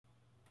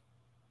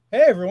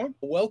Hey everyone,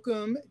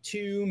 welcome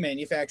to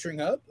Manufacturing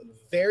Hub.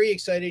 Very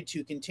excited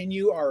to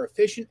continue our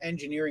efficient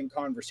engineering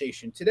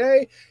conversation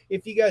today.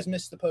 If you guys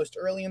missed the post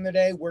early in the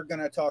day, we're going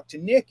to talk to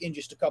Nick in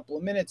just a couple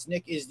of minutes.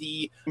 Nick is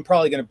I'm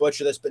probably going to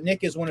butcher this, but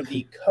Nick is one of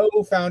the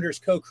co-founders,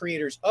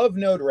 co-creators of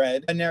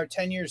Node-RED. And now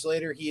 10 years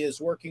later, he is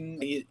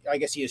working, I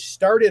guess he has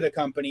started a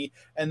company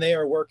and they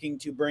are working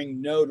to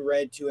bring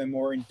Node-RED to a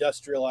more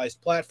industrialized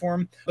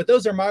platform. But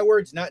those are my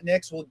words, not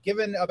Nick's. We'll give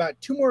it about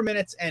 2 more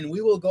minutes and we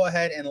will go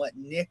ahead and let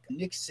Nick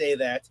say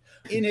that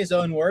in his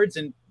own words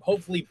and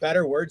hopefully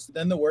better words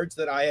than the words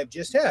that I have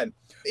just had.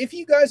 If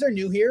you guys are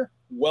new here,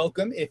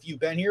 welcome. If you've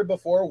been here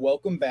before,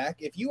 welcome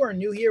back. If you are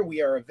new here,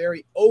 we are a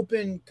very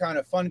open, kind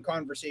of fun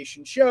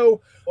conversation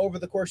show. Over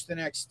the course of the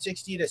next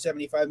 60 to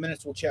 75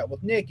 minutes, we'll chat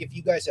with Nick. If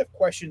you guys have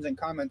questions and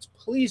comments,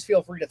 please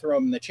feel free to throw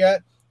them in the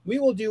chat. We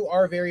will do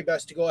our very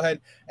best to go ahead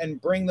and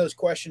bring those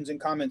questions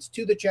and comments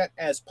to the chat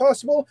as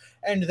possible.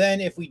 And then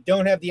if we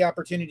don't have the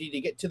opportunity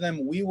to get to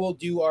them, we will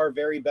do our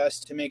very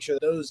best to make sure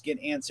those get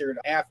answered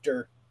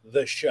after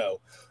the show.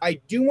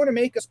 I do want to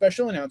make a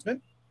special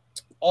announcement.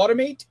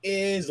 Automate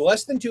is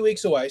less than 2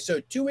 weeks away. So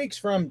 2 weeks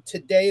from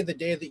today, the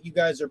day that you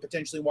guys are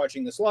potentially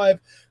watching this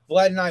live,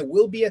 Vlad and I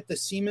will be at the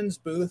Siemens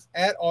booth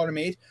at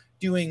Automate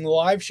doing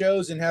live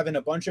shows and having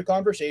a bunch of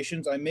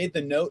conversations. I made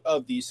the note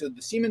of these. So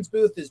the Siemens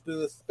booth is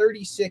booth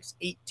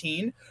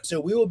 3618. So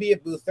we will be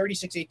at booth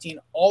 3618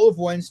 all of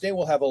Wednesday.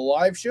 We'll have a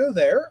live show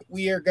there.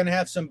 We are going to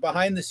have some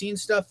behind the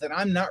scenes stuff that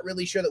I'm not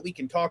really sure that we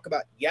can talk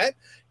about yet.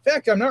 In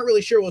fact, I'm not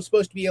really sure we're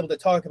supposed to be able to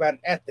talk about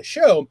it at the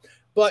show,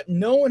 but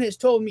no one has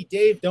told me,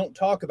 Dave, don't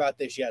talk about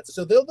this yet.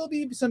 So there'll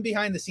be some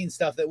behind the scenes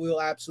stuff that we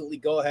will absolutely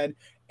go ahead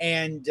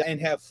and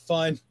have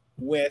fun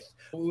with,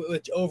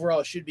 which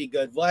overall should be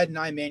good. Vlad and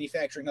I,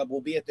 Manufacturing Hub,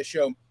 will be at the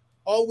show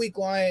all week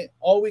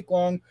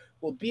long.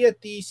 We'll be at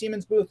the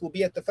Siemens booth. We'll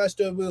be at the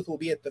Festo booth. We'll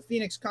be at the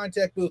Phoenix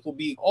Contact booth. We'll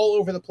be all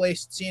over the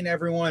place seeing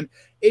everyone.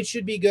 It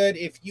should be good.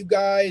 If you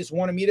guys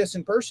want to meet us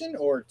in person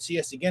or see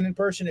us again in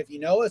person, if you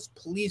know us,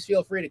 please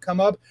feel free to come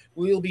up.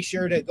 We will be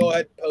sure to go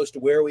ahead and post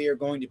where we are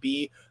going to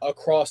be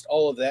across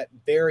all of that.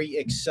 Very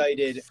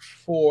excited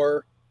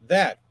for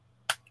that.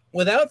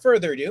 Without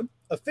further ado,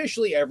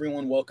 officially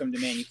everyone, welcome to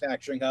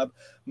Manufacturing Hub.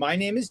 My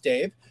name is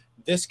Dave.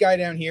 This guy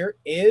down here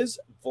is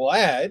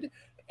Vlad.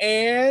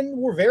 And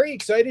we're very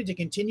excited to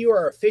continue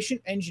our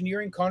efficient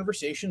engineering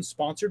conversation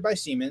sponsored by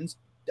Siemens.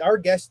 Our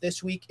guest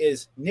this week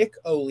is Nick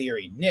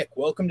O'Leary. Nick,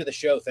 welcome to the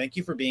show. Thank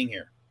you for being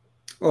here.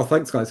 Well,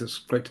 thanks, guys. It's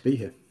great to be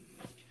here.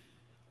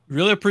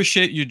 Really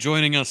appreciate you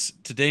joining us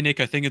today, Nick.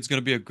 I think it's going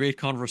to be a great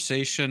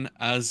conversation.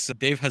 As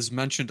Dave has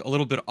mentioned a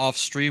little bit off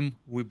stream,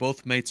 we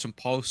both made some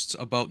posts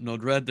about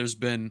Node-RED. There's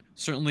been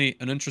certainly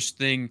an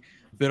interesting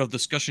bit of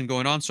discussion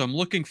going on, so I'm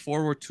looking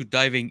forward to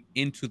diving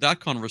into that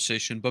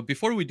conversation. But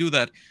before we do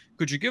that,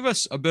 could you give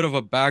us a bit of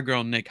a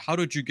background, Nick? How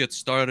did you get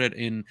started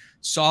in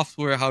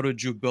software? How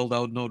did you build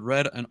out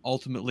Node-RED? And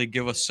ultimately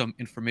give us some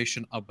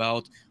information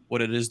about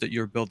what it is that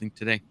you're building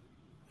today.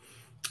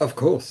 Of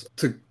course.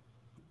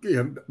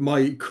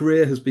 My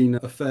career has been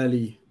a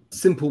fairly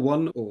simple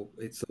one, or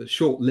it's a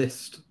short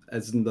list,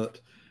 as in that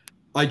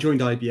I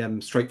joined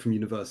IBM straight from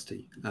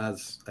university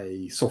as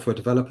a software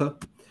developer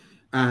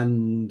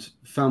and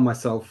found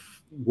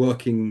myself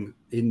working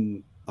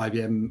in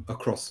IBM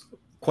across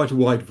quite a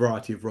wide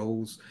variety of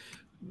roles,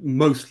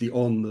 mostly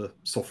on the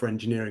software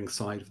engineering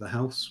side of the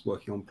house,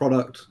 working on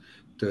product,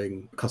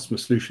 doing customer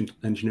solution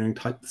engineering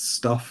type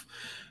stuff,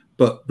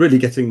 but really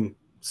getting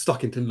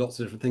stuck into lots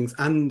of different things.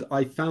 And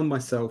I found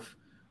myself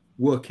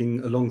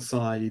working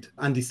alongside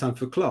Andy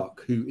Stanford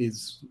Clark, who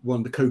is one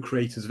of the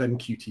co-creators of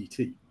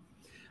MQTT.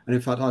 And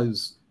in fact, I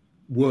was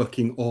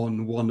working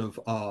on one of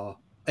our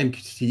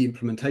MQTT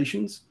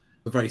implementations,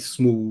 a very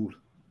small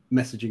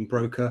messaging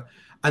broker.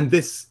 And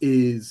this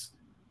is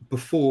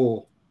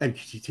before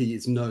MQTT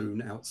is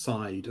known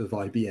outside of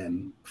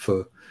IBM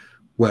for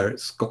where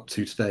it's got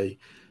to today.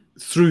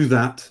 Through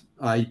that,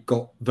 I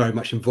got very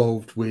much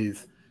involved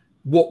with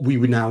what we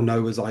would now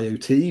know as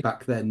IoT.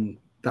 Back then,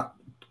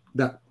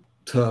 that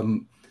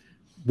term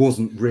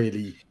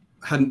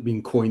hadn't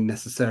been coined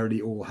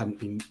necessarily, or hadn't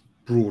been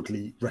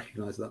broadly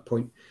recognized at that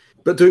point.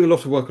 But doing a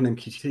lot of work on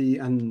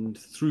MQTT, and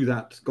through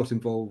that got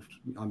involved.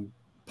 I'm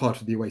part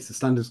of the OASIS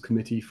Standards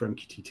Committee for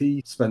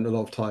MQTT, spent a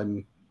lot of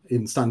time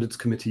in standards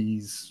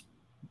committees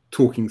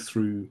talking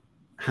through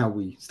how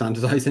we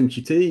standardize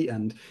MQTT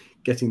and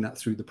getting that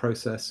through the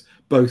process,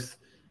 both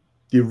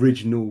the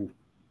original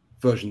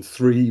version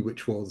 3,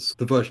 which was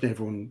the version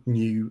everyone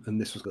knew, and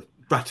this was the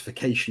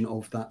ratification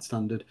of that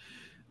standard.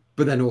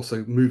 But then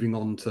also moving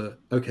on to,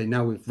 okay,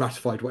 now we've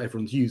ratified what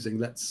everyone's using,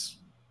 let's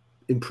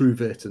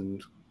improve it,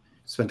 and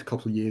spent a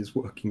couple of years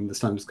working in the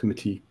standards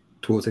committee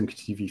towards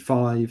MQTT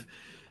v5.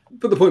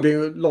 But the point being,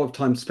 a lot of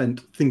time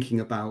spent thinking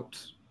about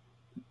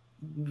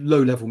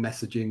low-level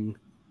messaging,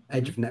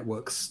 edge of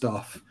network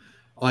stuff,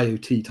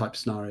 IoT type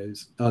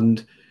scenarios.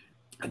 And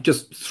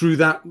just through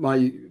that,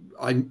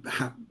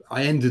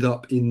 I ended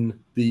up in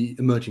the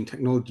emerging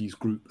technologies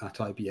group at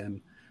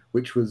IBM,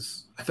 which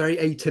was a very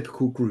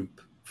atypical group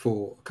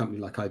for a company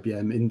like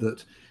IBM, in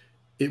that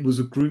it was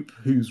a group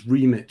whose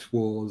remit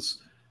was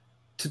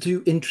to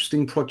do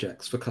interesting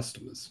projects for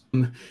customers.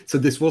 So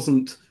this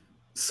wasn't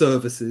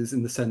services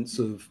in the sense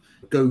of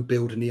go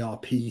build an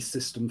ERP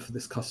system for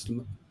this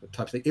customer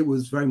type of thing. It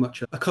was very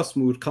much a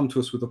customer would come to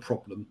us with a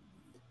problem,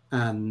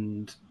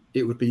 and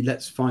it would be,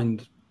 let's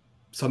find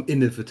some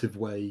innovative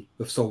way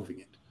of solving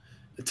it.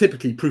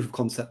 Typically proof of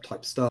concept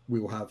type stuff.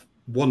 We will have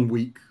 1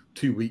 week,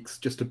 2 weeks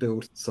just to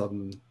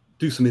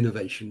do some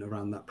innovation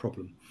around that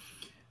problem.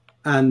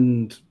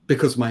 And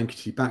because of my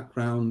MQTT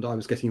background, I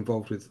was getting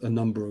involved with a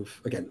number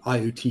of, again,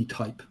 IoT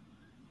type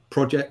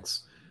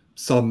projects,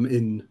 some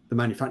in the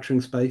manufacturing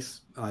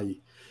space,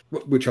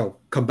 which I'll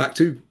come back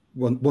to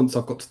once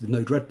I've got to the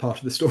Node-RED part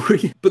of the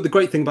story. But the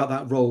great thing about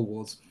that role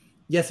was,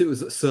 yes, it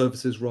was a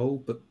services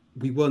role, but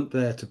we weren't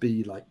there to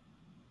be like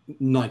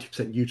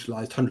 90%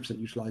 utilized, 100%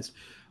 utilized.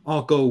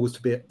 Our goal was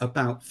to be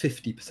about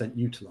 50%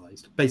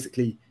 utilized.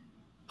 Basically,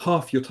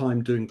 half your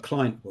time doing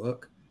client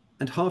work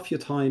and half your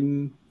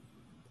time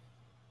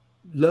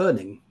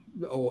learning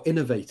or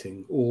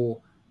innovating,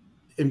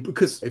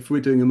 because if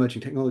we're doing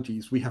emerging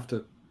technologies, we have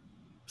to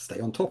stay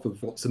on top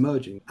of what's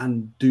emerging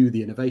and do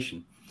the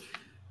innovation.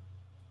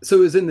 So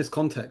it was in this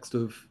context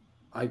of,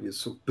 I was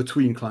sort of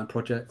between client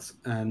projects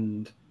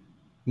and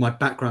my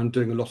background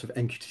doing a lot of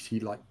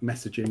MQTT like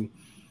messaging.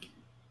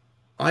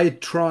 I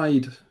had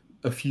tried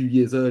a few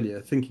years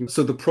earlier thinking,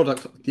 so the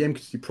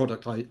MQTT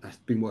product I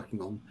had been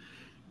working on,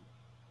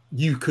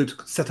 you could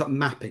set up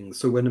mapping.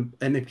 So when an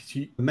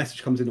MQTT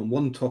message comes in on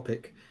one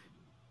topic,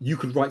 you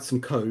could write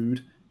some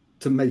code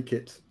to make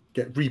it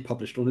get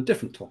republished on a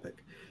different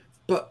topic.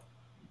 But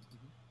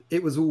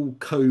it was all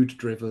code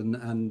driven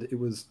and it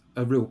was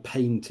a real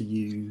pain to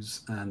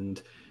use and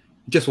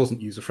it just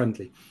wasn't user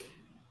friendly.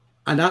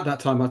 And at that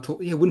time I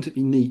thought, yeah, wouldn't it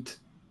be neat?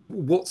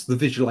 What's the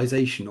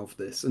visualization of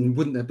this? And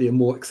wouldn't there be a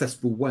more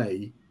accessible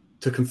way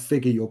to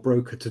configure your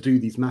broker to do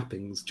these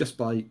mappings just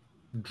by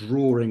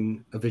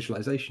drawing a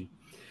visualization?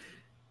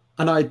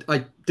 And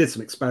I did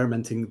some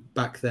experimenting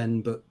back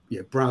then, but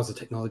yeah, browser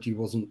technology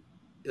wasn't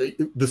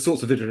the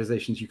sorts of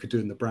visualizations you could do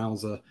in the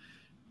browser.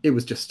 It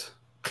was just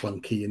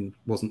clunky and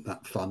wasn't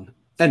that fun.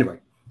 Anyway,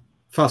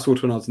 fast forward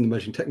to when I was in the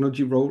emerging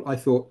technology role, I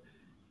thought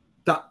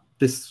that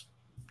this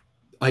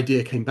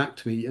idea came back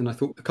to me, and I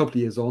thought a couple of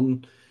years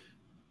on,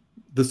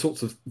 the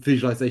sorts of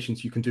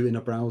visualizations you can do in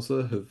a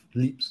browser have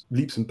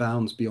leaps and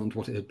bounds beyond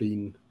what it had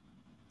been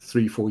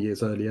 3-4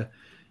 years earlier.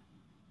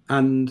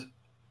 And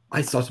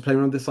I started playing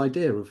around with this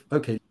idea of,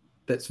 okay,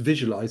 let's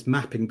visualize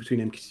mapping between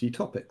MQTT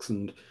topics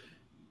and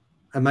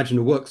imagine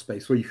a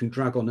workspace where you can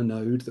drag on a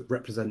node that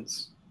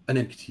represents an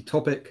MQTT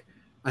topic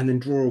and then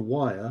draw a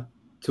wire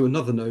to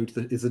another node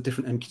that is a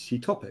different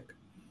MQTT topic.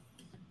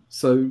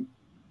 So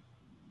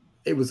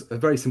it was a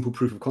very simple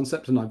proof of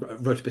concept, and I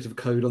wrote a bit of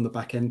code on the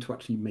back end to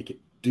actually make it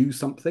do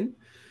something.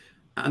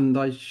 And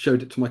I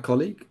showed it to my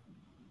colleague,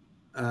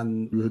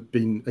 and who had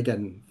been,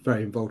 again,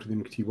 very involved in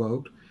the MQTT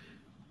world.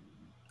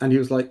 And he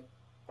was like,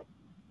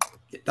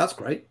 that's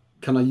great.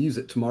 Can I use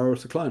it tomorrow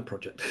as a client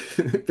project?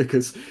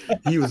 Because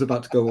he was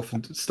about to go off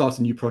and start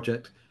a new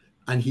project,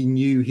 and he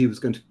knew he was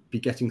going to be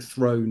getting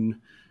thrown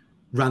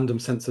random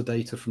sensor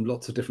data from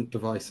lots of different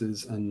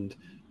devices and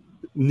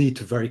need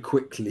to very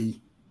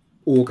quickly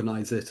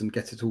organize it and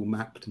get it all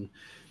mapped. And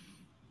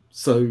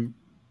so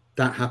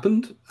that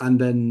happened.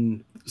 And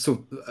then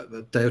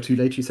a day or two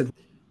later, he said,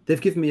 they've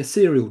given me a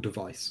serial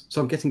device. So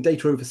I'm getting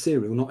data over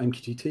serial, not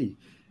MQTT.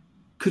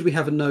 Could we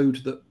have a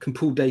node that can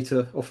pull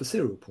data off a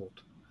serial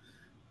port?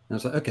 And I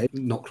was like, okay,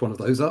 knocked one of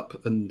those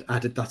up and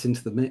added that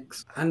into the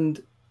mix.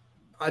 And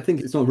I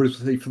think it's not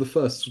really for the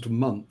first sort of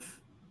month,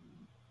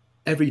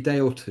 every day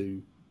or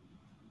two,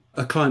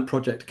 a client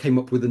project came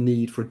up with a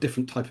need for a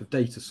different type of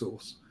data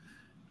source.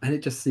 And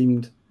it just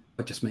seemed,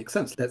 it just makes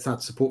sense. Let's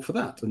add support for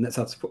that. And let's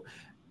add support.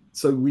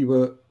 So we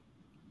were,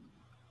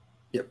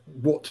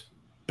 what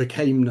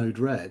became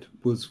Node-RED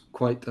was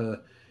quite,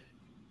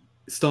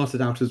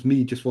 started out as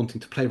me just wanting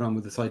to play around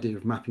with this idea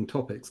of mapping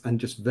topics, and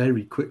just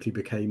very quickly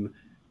became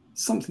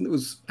something that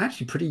was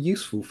actually pretty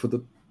useful for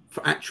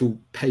actual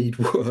paid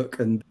work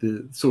and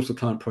the sorts of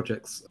client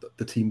projects that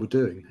the team were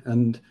doing.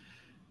 And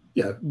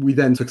we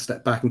then took a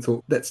step back and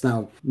thought, let's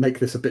now make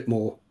this a bit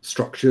more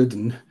structured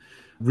and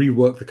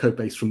rework the code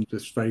base from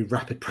this very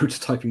rapid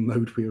prototyping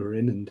mode we were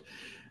in, and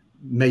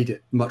made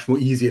it much more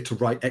easier to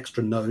write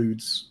extra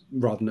nodes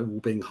rather than it all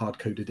being hard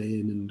coded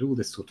in and all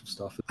this sort of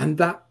stuff. And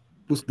that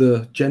was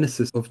the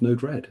genesis of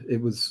Node-RED.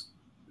 It was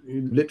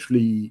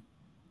literally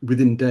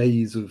within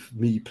days of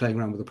me playing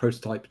around with a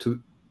prototype to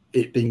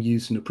it being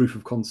used in a proof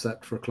of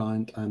concept for a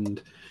client,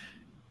 and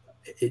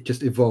it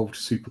just evolved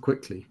super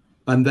quickly.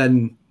 And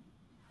then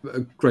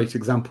a great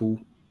example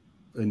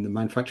in the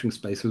manufacturing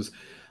space was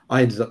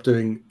I ended up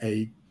doing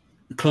a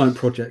client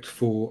project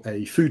for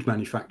a food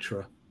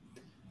manufacturer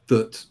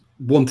that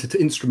wanted to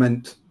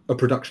instrument a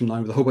production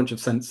line with a whole bunch of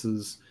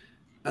sensors.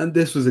 And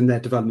this was in their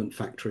development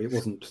factory. It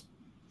wasn't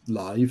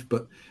live,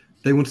 but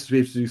they wanted to be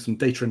able to do some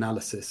data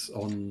analysis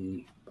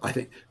on, I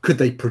think, could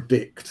they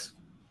predict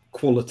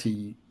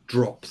quality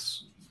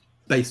drops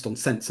based on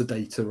sensor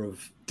data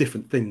of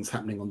different things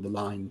happening on the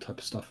line type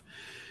of stuff.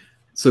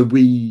 So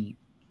we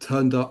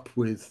turned up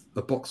with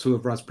a box full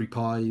of Raspberry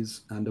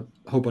Pis and a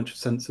whole bunch of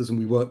sensors, and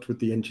we worked with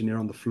the engineer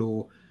on the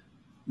floor,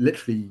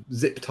 literally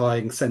zip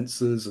tying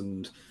sensors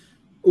and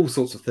all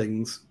sorts of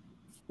things,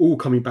 all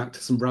coming back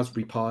to some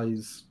Raspberry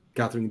Pis,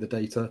 gathering the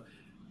data.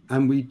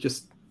 And we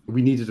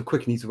needed a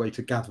quick and easy way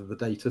to gather the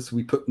data. So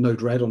we put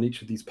Node-RED on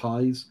each of these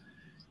Pis,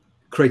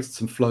 created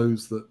some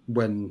flows that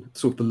when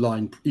sort of the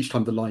line, each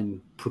time the line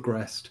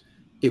progressed,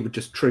 it would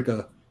just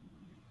trigger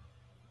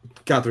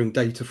gathering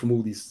data from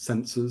all these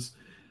sensors.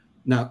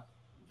 Now,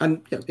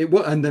 and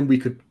then we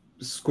could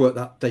squirt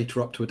that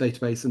data up to a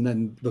database, and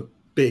then the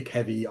big,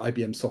 heavy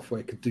IBM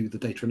software could do the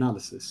data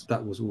analysis.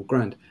 That was all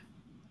grand.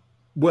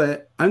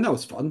 And that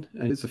was fun.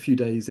 And it's a few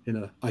days in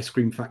an ice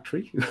cream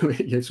factory.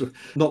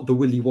 Not the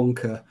Willy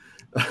Wonka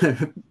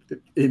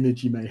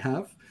image you may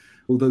have,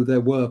 although there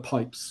were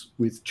pipes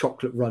with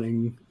chocolate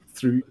running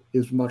through. It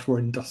was much more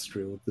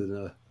industrial than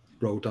a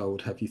Roald Dahl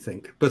would have you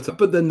think.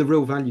 But then the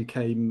real value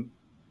came.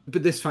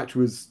 But this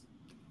factory was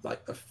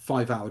like a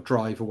 5-hour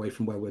drive away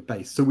from where we're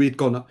based. So we'd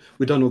gone up,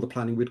 we'd done all the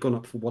planning, we'd gone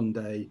up for one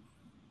day,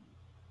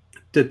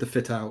 did the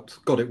fit out,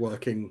 got it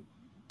working,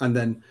 and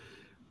then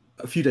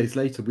a few days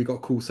later we got a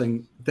call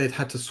saying they'd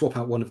had to swap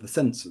out one of the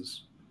sensors,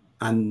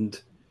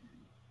 and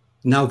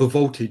now the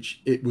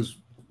voltage it was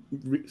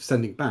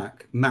sending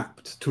back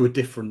mapped to a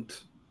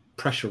different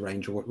pressure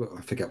range, or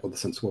I forget what the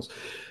sensor was.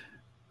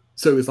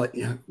 So it was like,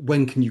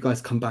 when can you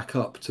guys come back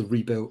up to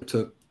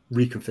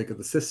reconfigure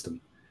the system?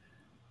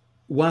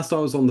 Whilst I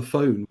was on the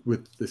phone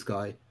with this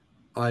guy,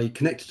 I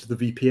connected to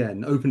the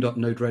VPN, opened up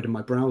Node-RED in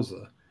my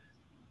browser,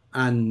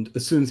 and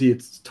as soon as he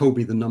had told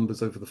me the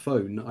numbers over the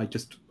phone, I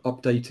just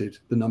updated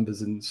the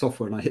numbers in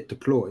software and I hit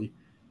deploy,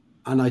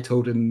 and I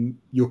told him,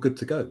 you're good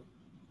to go.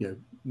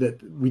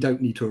 That we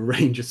don't need to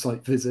arrange a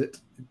site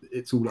visit.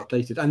 It's all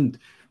updated. And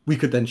we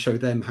could then show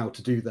them how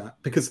to do that,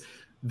 because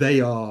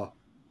they're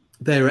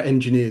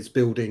engineers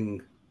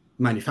building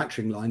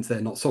manufacturing lines.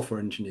 They're not software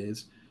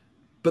engineers,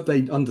 but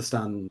they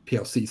understand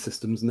PLC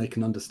systems, and they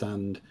can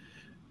understand,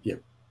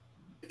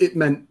 it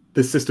meant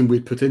the system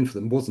we'd put in for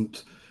them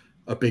wasn't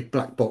a big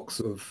black box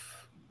of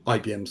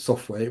IBM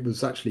software. It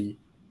was actually,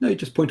 you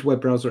just point a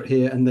web browser at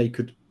here, and they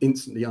could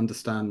instantly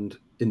understand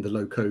in the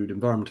low code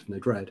environment of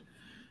Node-RED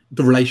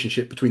the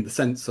relationship between the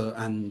sensor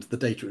and the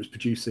data it was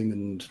producing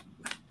and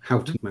how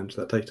to manage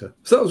that data.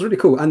 So that was really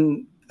cool.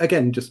 And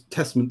again, just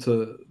testament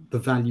to the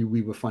value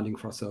we were finding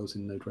for ourselves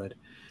in Node-RED.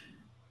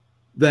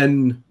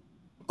 Then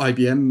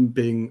IBM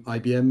being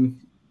IBM,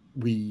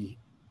 we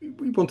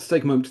want to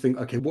take a moment to think,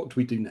 okay, what do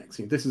we do next?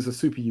 This is a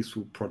super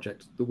useful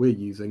project that we're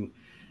using.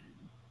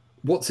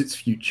 What's its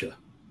future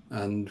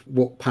and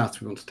what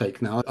path we want to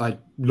take? Now, I've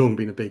long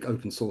been a big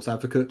open source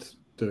advocate,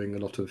 doing a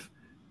lot of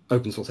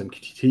open source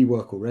MQTT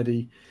work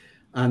already.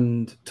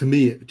 And to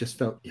me, it just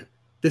felt,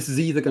 this is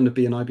either going to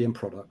be an IBM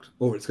product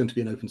or it's going to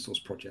be an open source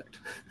project.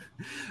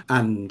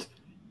 And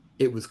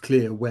it was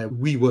clear where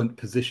we weren't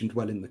positioned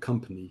well in the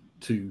company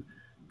to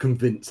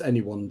convince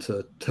anyone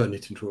to turn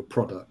it into a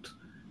product.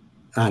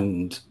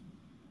 And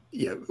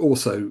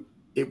also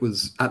it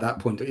was, at that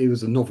point, it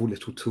was a novel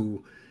little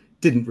tool,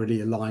 didn't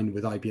really align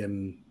with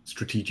IBM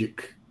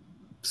strategic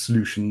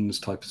solutions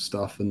type of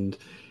stuff. And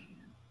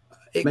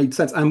it made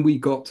sense. And we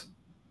got,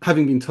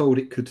 having been told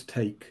it could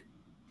take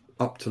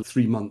up to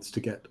 3 months to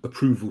get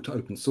approval to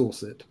open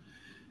source it,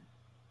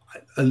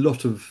 a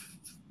lot of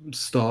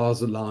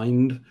stars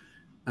aligned,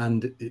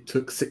 and it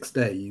took 6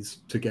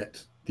 days to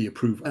get the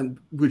approval, and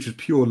which was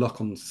pure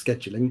luck on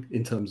scheduling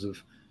in terms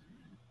of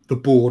the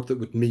board that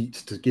would meet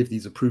to give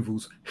these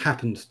approvals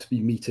happened to be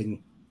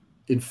meeting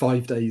in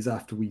 5 days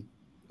after we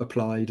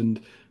applied,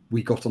 and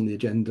we got on the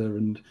agenda.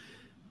 And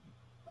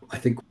I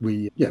think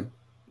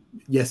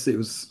yes, it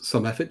was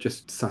some effort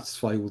just to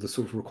satisfy all the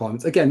sort of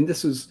requirements. Again,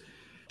 this was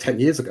 10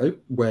 years ago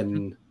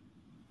when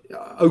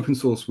open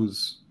source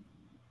was,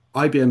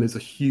 IBM is a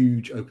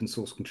huge open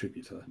source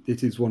contributor.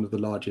 It is one of the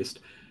largest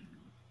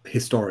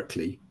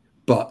historically,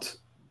 but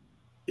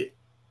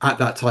at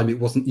that time it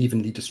wasn't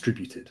evenly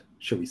distributed,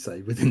 shall we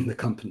say, within the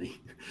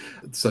company.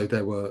 So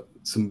there were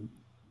some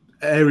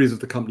areas of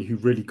the company who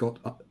really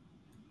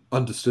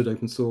understood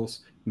open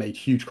source, made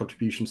huge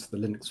contributions to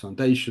the Linux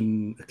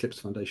Foundation, Eclipse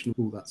Foundation,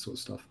 all that sort of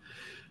stuff.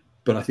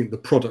 But I think the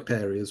product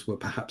areas were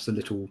perhaps a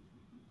little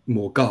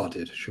more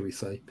guarded, shall we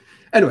say.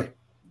 Anyway,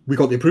 we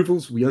got the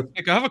approvals. I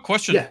have a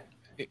question. Yeah.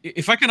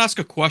 If I can ask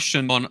a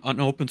question on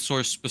open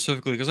source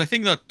specifically, because I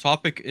think that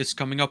topic is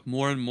coming up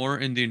more and more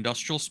in the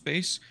industrial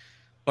space,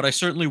 but I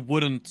certainly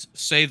wouldn't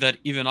say that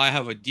even I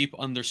have a deep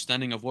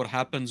understanding of what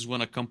happens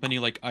when a company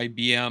like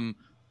IBM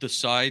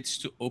decides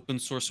to open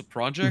source a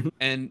project. Mm-hmm.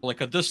 And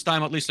like at this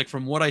time, at least, like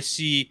from what I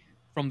see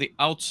from the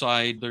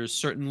outside, there's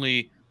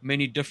certainly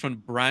many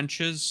different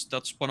branches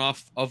that spun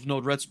off of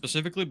Node-RED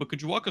specifically. But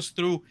could you walk us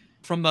through,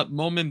 from that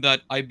moment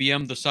that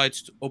IBM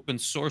decides to open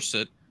source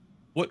it,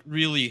 what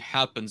really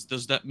happens?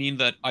 Does that mean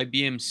that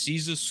IBM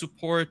ceases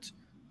support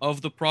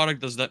of the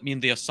product? Does that mean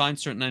they assign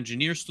certain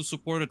engineers to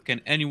support it?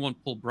 Can anyone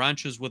pull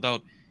branches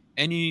without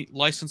any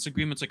license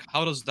agreements? Like,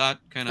 how does that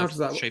kind How of does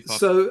that shape work? up?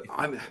 So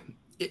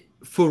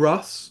for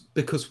us,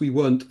 because we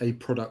weren't a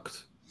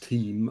product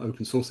team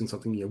open sourcing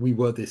something, we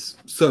were this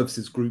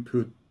services group who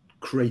had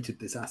created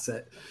this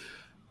asset.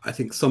 I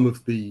think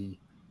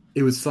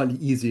it was slightly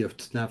easier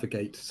to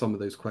navigate some of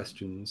those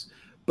questions,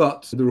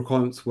 but the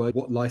requirements were,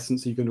 what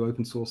license are you going to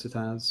open source it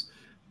as?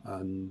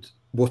 And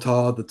what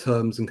are the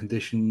terms and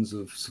conditions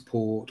of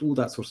support, all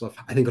that sort of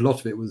stuff. I think a lot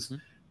of it was,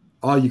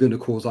 are you going to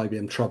cause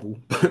IBM trouble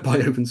by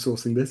open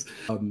sourcing this?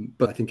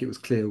 But I think it was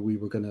clear we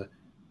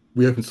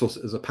open source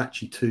it as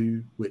Apache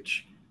 2,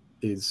 which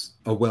is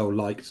a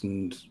well-liked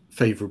and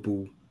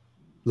favorable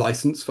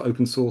license for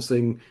open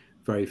sourcing,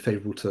 very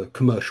favorable to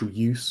commercial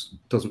use,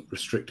 doesn't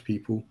restrict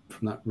people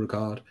from that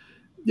regard.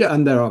 Yeah,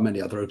 and there are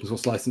many other open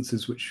source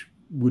licenses which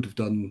would have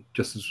done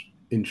just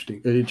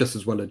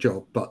as well a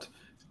job, but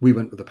we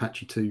went with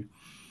Apache 2.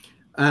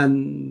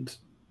 And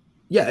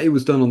yeah, it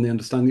was done on the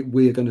understanding that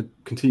we're going to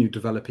continue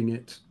developing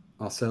it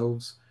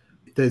ourselves.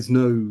 There was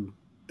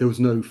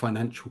no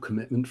financial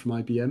commitment from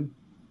IBM.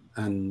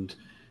 And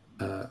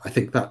I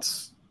think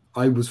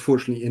I was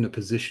fortunately in a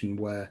position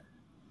where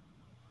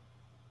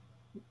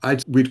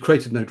we'd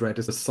created Node-RED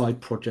as a side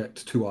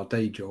project to our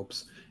day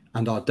jobs,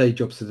 and our day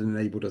jobs had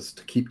enabled us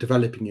to keep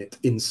developing it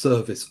in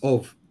service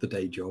of the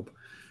day job.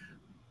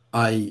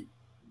 I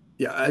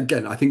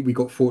think we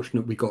got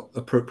fortunate. We got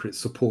appropriate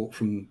support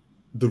from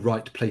the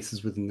right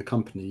places within the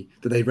company,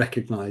 that they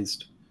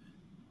recognized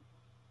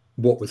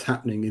what was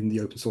happening in the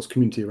open source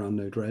community around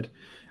Node-RED.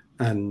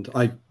 And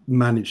I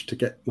managed to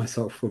get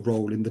myself a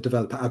role in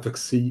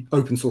the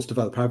open source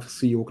developer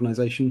advocacy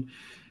organization,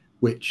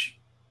 which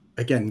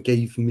again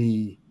gave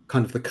me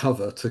kind of the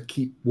cover to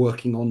keep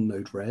working on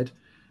Node-RED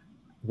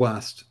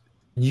whilst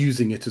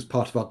using it as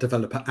part of our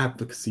developer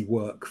advocacy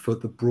work for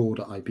the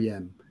broader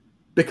IBM.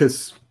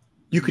 Because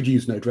you could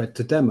use Node-RED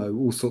to demo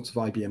all sorts of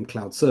IBM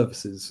cloud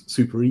services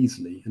super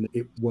easily, and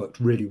it worked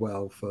really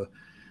well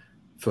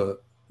for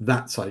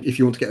that side. If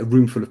you want to get a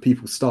room full of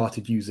people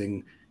started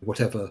using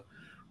whatever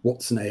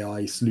Watson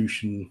AI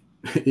solution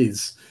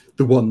is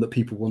the one that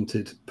people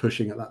wanted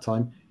pushing at that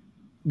time,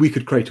 we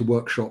could create a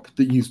workshop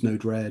that used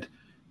Node-RED.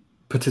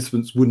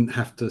 Participants wouldn't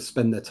have to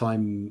spend their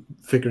time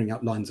figuring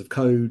out lines of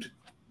code.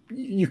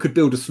 You could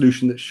build a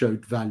solution that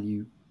showed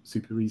value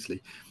super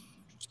easily.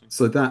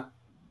 So that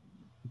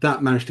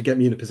managed to get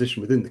me in a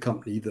position within the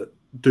company that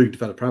doing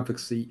developer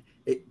advocacy,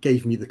 it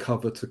gave me the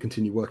cover to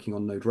continue working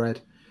on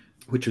Node-RED,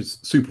 which was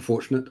super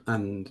fortunate.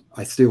 And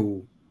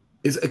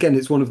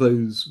it's one of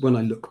those, when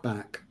I look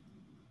back,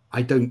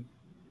 I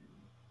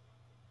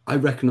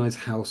recognize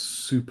how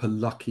super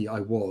lucky I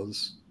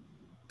was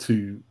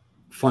to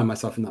find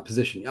myself in that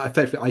position.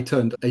 Effectively, I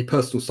turned a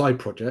personal side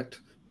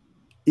project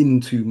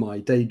into my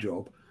day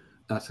job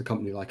at a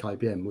company like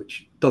IBM,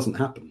 which doesn't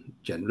happen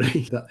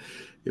generally.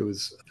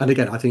 And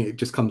again, I think it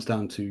just comes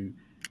down to,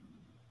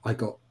 I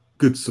got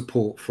good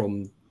support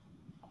from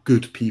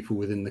good people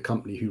within the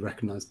company who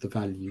recognized the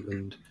value.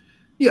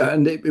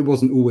 And it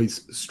wasn't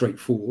always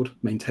straightforward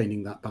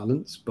maintaining that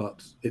balance,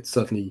 but it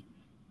certainly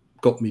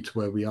got me to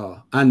where we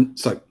are. And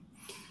so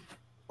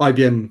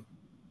IBM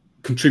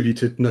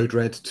contributed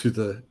Node-RED to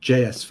the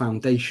JS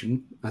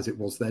Foundation, as it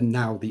was then,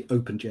 now the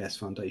OpenJS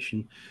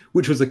Foundation,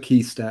 which was a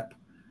key step,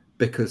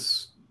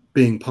 because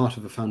being part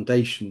of a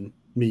foundation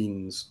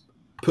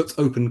puts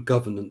open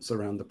governance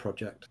around the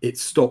project. It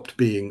stopped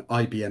being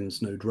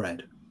IBM's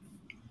Node-RED.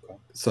 Okay.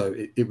 So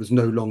it was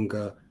no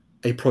longer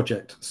a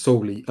project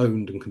solely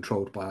owned and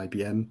controlled by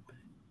IBM.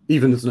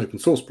 Even as an open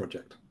source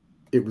project,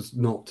 it was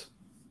not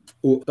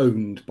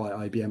owned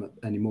by IBM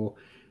anymore.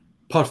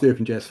 Part of the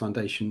OpenJS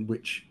Foundation,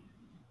 which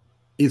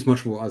is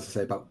much more, as I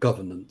say, about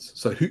governance.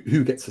 So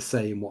who gets a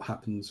say in what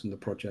happens in the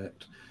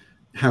project?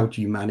 How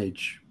do you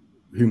manage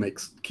who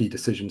makes key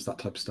decisions, that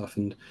type of stuff?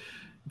 And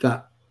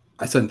that,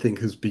 I certainly think,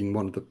 has been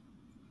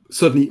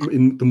certainly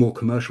in the more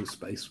commercial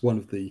space, one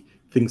of the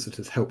things that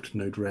has helped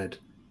Node-RED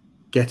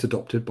get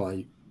adopted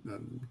by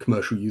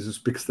commercial users,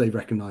 because they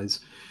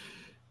recognize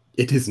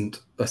it isn't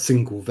a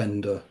single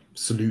vendor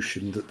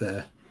solution that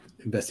they're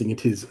investing.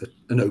 It is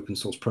an open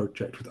source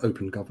project with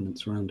open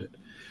governance around it.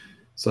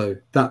 So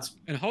that's...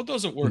 And how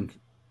does it work?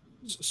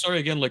 Sorry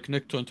again, like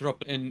Nick, to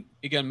interrupt. And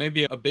again,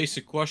 maybe a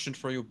basic question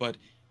for you, but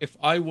if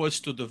I was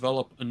to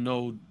develop a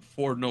node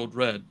for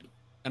Node-RED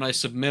and I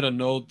submit a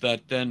node,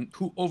 that then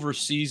who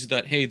oversees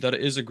that? Hey, that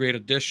is a great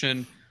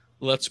addition.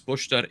 Let's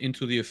push that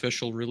into the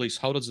official release.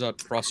 How does that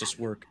process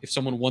work if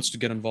someone wants to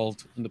get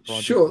involved in the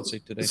project, sure. let's say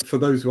today? For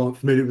those who aren't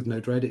familiar with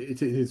Node-RED,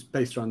 it is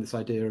based around this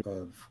idea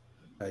of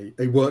a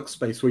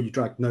workspace where you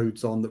drag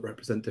nodes on that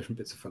represent different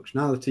bits of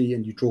functionality,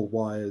 and you draw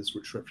wires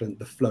which represent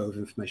the flow of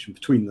information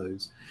between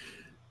those.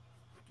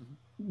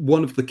 Mm-hmm.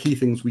 One of the key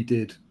things we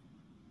did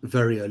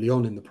very early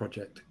on in the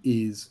project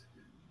is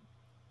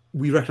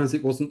we recognized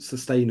it wasn't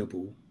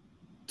sustainable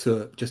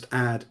to just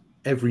add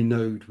every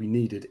node we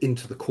needed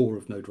into the core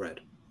of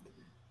Node-RED.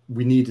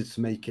 we needed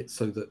to make it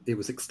so that it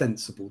was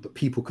extensible, that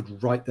people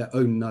could write their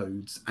own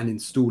nodes and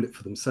install it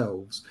for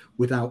themselves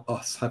without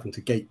us having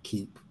to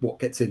gatekeep what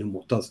gets in and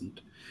what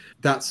doesn't.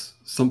 That's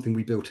something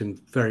we built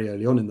in very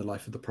early on in the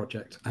life of the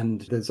project.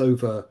 And there's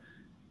over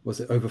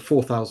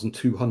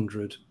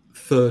 4,200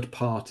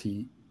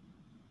 third-party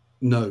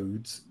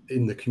nodes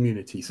in the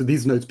community. So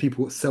these nodes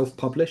people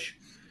self-publish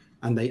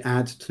and they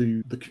add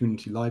to the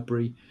community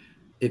library.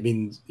 It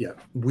means,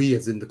 we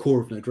as in the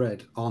core of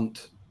Node-RED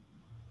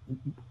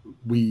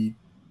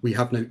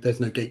there's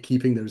no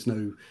gatekeeping, there is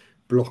no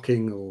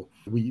blocking, or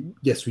we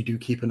do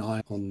keep an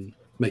eye on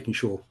making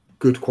sure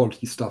good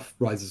quality stuff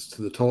rises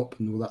to the top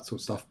and all that sort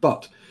of stuff.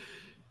 But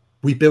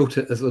we built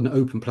it as an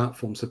open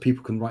platform so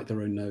people can write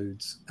their own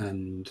nodes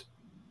and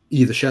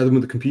either share them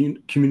with the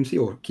community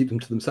or keep them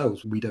to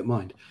themselves. We don't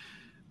mind.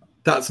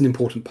 That's an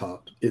important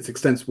part. It's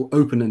extensible,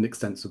 open and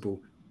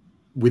extensible,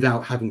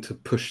 without having to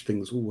push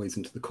things always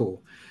into the core.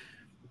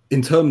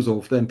 In terms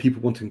of then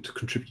people wanting to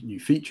contribute new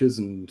features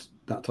and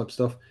that type of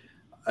stuff,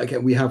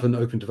 again, we have an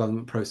open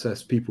development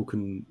process. People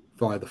can,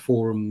 via the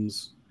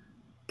forums,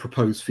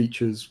 propose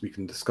features. We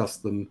can discuss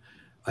them.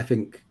 I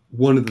think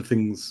one of the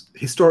things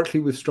historically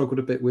we've struggled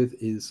a bit with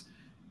is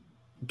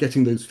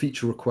getting those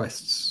feature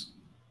requests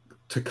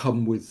to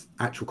come with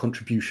actual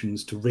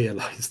contributions to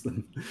realize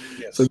them.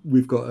 Yes. So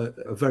we've got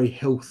a very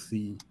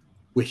healthy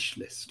wish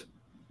list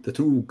that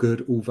are all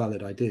good, all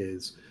valid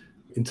ideas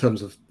in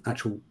terms of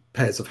actual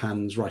pairs of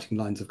hands writing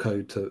lines of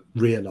code to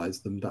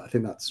realize them. That I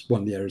think that's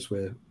one of the areas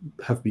where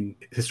have been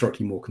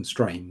historically more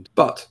constrained.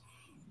 But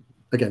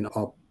again,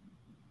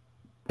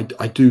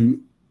 I do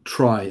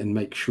try and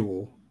make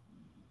sure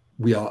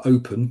we are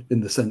open in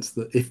the sense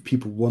that if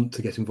people want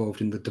to get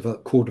involved in the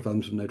core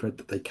development of Node-RED,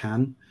 that they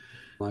can.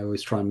 I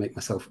always try and make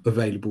myself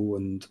available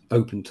and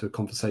open to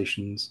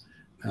conversations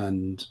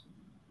and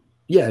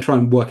try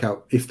and work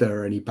out if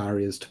there are any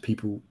barriers to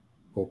people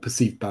or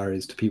perceived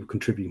barriers to people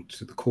contributing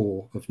to the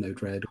core of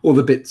Node-RED or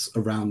the bits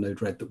around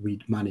Node-RED that we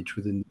manage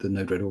within the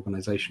Node-RED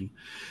organization.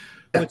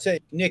 I would say,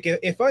 Nick,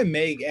 if I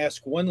may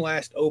ask one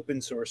last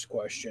open source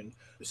question.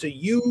 So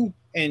you,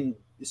 and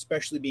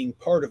especially being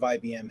part of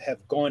IBM,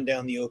 have gone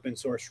down the open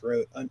source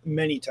route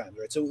many times,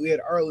 right? So we had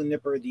Arlen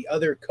Nipper, the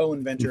other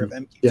co-inventor of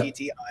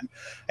MQTT, on.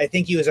 I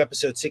think he was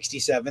episode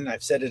 67.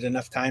 I've said it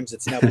enough times;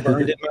 it's now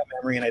burned in my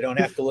memory, and I don't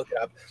have to look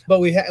it up. But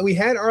we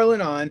had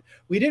Arlen on.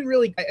 We didn't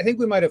really. I think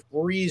we might have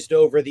breezed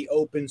over the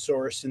open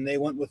source, and they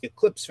went with the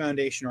Eclipse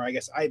Foundation, or I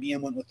guess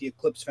IBM went with the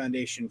Eclipse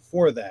Foundation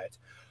for that.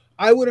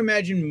 I would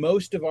imagine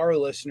most of our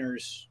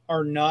listeners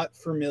are not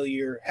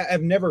familiar,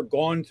 have never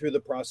gone through the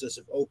process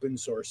of open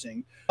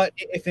sourcing. But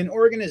if an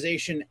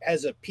organization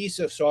has a piece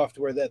of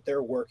software that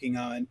they're working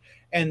on,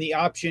 and the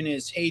option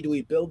is, hey, do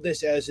we build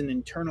this as an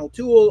internal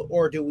tool,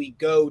 or do we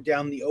go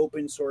down the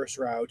open source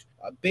route?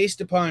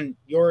 Based upon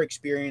your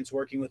experience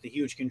working with a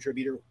huge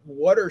contributor,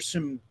 what are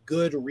some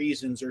good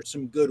reasons or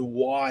some good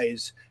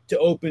whys to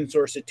open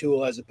source a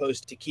tool as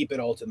opposed to keep it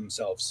all to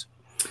themselves?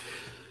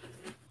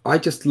 I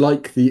just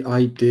like the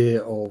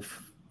idea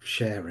of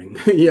sharing.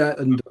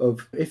 And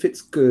of if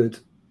it's good,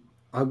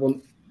 I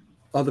want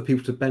other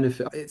people to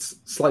benefit. It's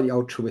slightly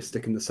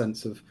altruistic in the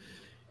sense of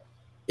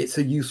it's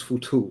a useful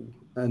tool.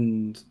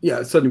 And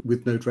certainly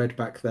with Node-RED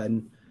back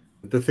then,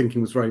 the thinking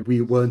was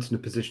we weren't in a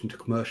position to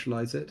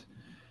commercialize it.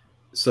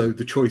 So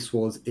the choice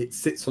was it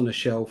sits on a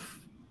shelf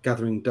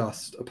gathering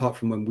dust, apart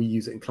from when we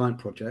use it in client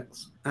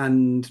projects.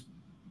 And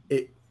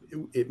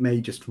it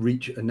may just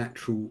reach a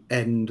natural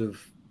end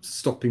of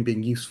stopping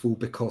being useful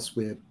because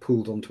we're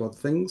pulled onto other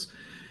things,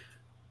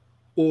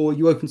 or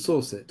you open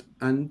source it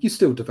and you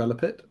still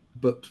develop it,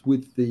 but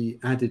with the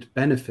added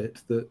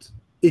benefit that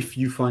if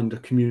you find a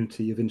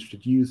community of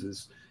interested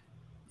users,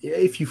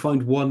 if you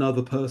find one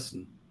other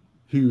person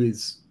who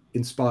is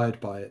inspired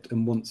by it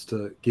and wants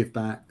to give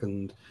back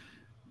and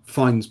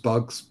finds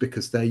bugs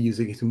because they're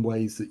using it in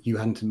ways that you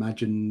hadn't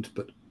imagined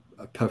but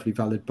are perfectly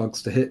valid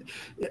bugs to hit,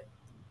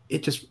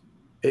 it just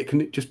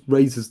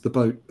raises the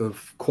boat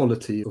of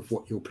quality of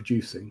what you're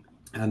producing.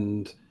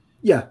 And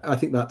I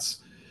think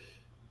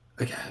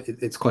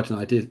it's quite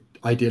an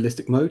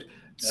idealistic mode.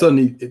 Yeah.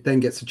 Certainly it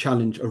then gets a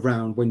challenge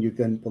around when you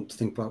then want to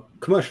think about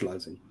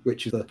commercializing,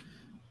 which is the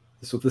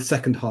sort of the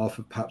second half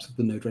of perhaps of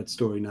the Node-RED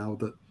story now,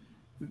 that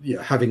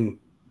having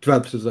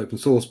developed as open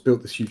source,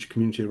 built this huge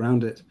community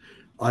around it.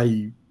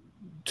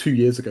 2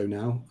 years ago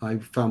now, I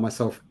found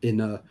myself in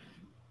a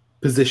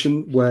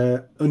position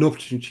where an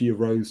opportunity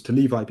arose to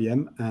leave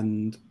IBM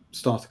and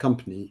start a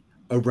company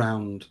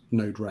around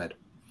Node-RED.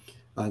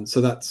 And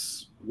so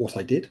that's what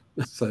I did.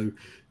 So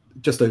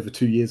just over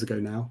 2 years ago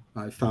now,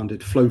 I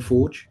founded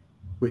FlowForge,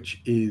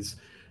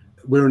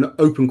 we're an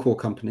open core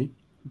company,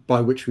 by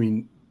which we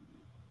mean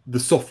the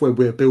software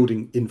we're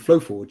building in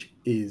FlowForge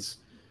is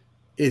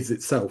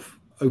itself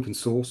open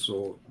source,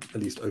 or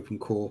at least open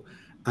core.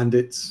 And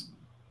it's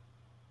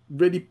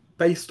really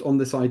based on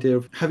this idea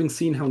of having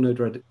seen how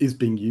Node-RED is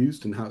being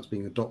used and how it's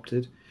being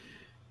adopted,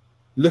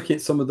 looking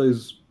at some of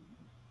those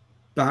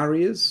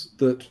barriers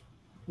that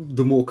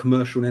the more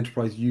commercial and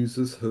enterprise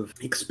users have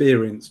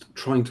experienced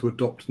trying to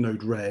adopt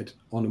Node-RED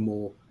on a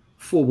more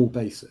formal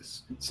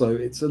basis. So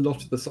it's a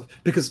lot of the stuff,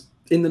 because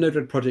in the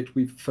Node-RED project,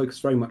 we've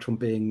focused very much on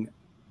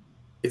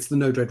it's the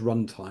Node-RED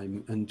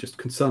runtime and just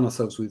concern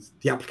ourselves with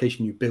the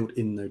application you build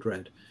in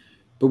Node-RED.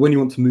 But when you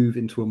want to move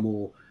into a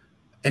more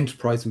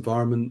enterprise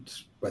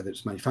environment, whether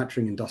it's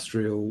manufacturing,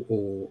 industrial,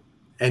 or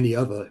any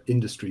other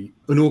industry,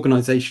 an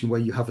organization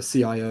where you have a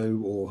CIO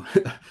or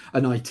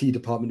an IT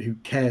department who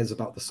cares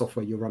about the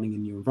software you're running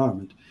in your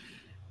environment,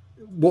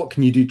 what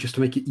can you do just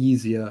to make it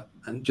easier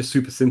and just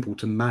super simple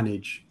to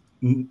manage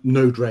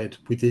Node-RED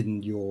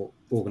within your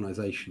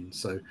organization?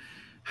 So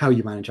how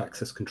you manage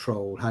access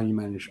control, how you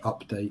manage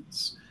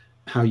updates,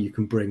 how you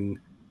can bring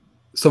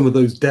some of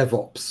those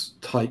DevOps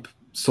type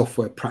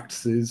software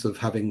practices of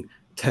having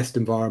test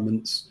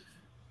environments,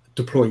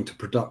 deploying to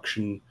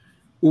production,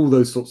 all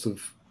those sorts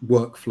of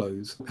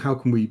workflows. How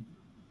can we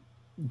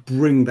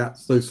bring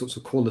those sorts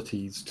of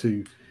qualities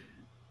to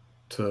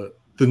the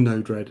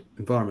Node-RED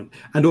environment?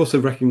 And also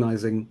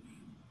recognizing,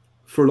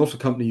 for a lot of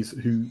companies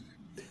who,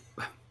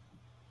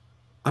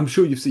 I'm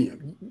sure you've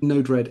seen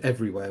Node-RED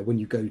everywhere when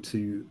you go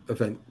to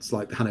events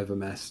like the Hanover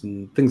Mess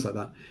and things like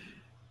that.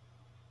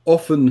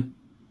 Often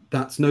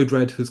that's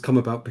Node-RED has come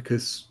about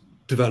because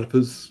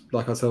developers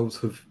like ourselves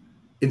have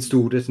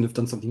installed it and have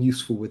done something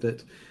useful with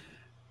it.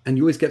 And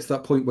you always get to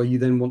that point where you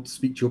then want to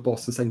speak to your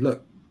boss and saying,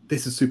 look,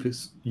 this is super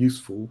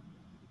useful.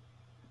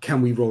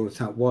 Can we roll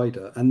it out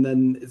wider? And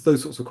then it's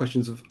those sorts of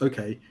questions of,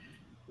 okay,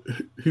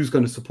 who's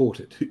going to support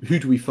it? Who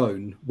do we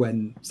phone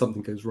when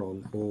something goes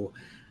wrong? Or,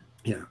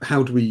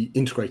 how do we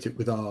integrate it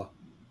with our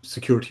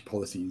security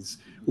policies?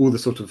 All the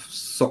sort of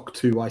SOC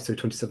 2, ISO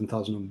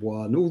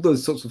 27001, all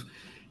those sorts of,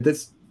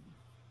 there's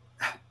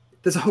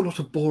a whole lot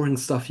of boring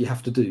stuff you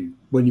have to do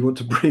when you want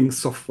to bring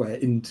software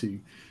into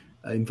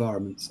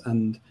environments.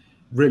 And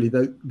really,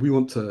 we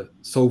want to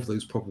solve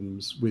those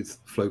problems with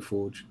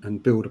FlowForge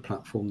and build a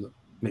platform that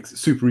makes it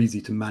super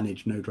easy to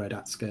manage Node-RED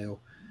at scale,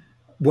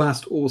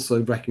 whilst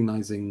also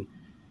recognizing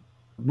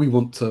we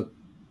want to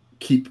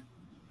keep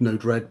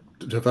Node-RED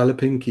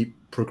developing, keep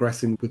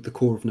progressing with the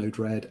core of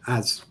Node-RED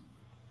as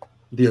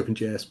the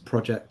OpenJS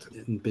project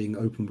and being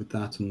open with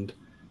that and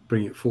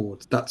bringing it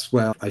forward. That's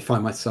where I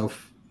find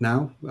myself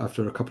now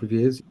after a couple of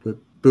years. We're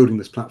building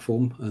this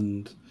platform,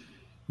 and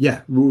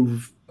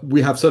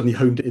we have certainly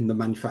honed in the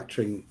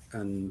manufacturing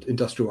and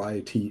industrial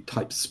IoT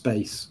type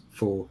space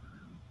for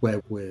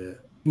where we're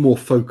more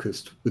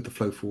focused with the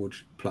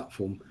FlowForge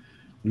platform,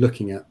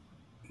 looking at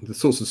the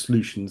sorts of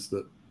solutions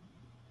that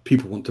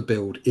people want to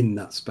build in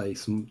that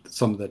space and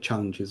some of the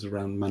challenges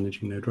around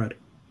managing Node-RED.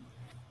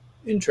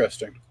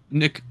 Interesting.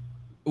 Nick,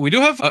 we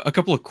do have a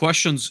couple of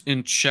questions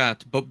in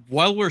chat, but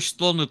while we're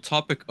still on the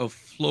topic of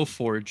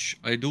FlowForge,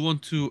 I do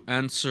want to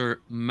answer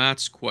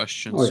Matt's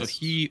question. Oh, yes. So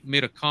he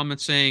made a comment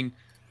saying,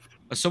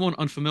 as someone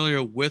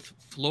unfamiliar with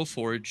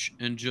FlowForge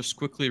and just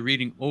quickly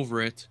reading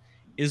over it,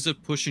 is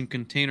it pushing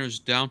containers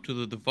down to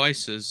the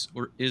devices,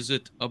 or is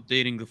it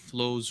updating the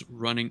flows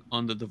running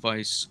on the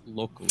device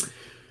locally?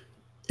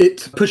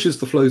 It pushes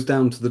the flows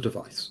down to the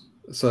device.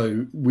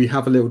 So we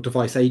have a little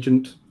device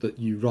agent that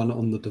you run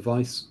on the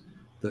device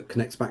that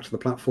connects back to the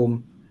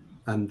platform.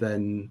 And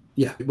then,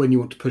 when you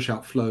want to push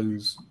out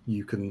flows,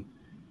 you can,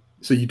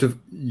 so you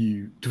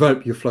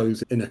develop your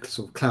flows in a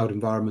sort of cloud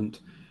environment.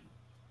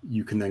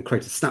 You can then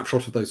create a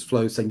snapshot of those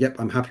flows saying, yep,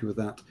 I'm happy with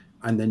that.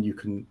 And then you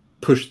can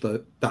push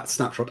that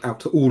snapshot out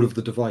to all of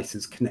the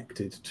devices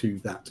connected to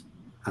that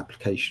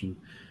application.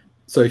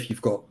 So if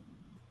you've got,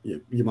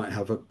 you might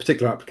have a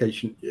particular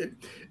application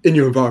in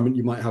your environment,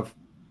 you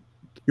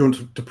want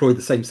to deploy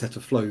the same set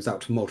of flows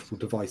out to multiple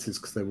devices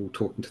because they're all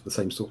talking to the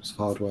same sorts of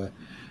hardware,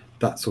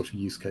 that sort of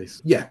use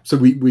case. So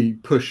we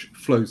push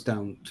flows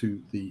down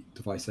to the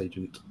device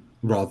agent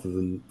rather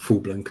than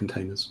full-blown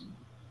containers.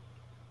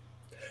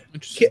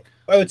 Interesting.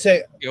 I would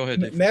say, go ahead,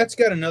 Dave. Matt's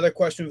got another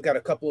question. We've got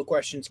a couple of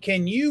questions.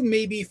 Can you,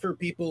 maybe for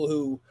people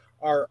who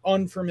are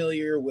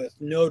unfamiliar with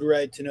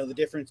Node-RED, to know the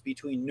difference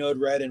between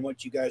Node-RED and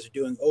what you guys are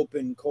doing,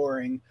 open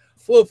coring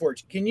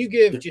FlowForge, can you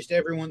give just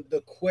everyone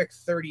the quick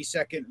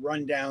 30-second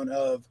rundown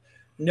of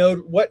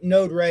what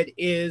Node-RED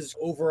is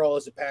overall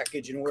as a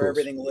package and where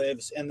everything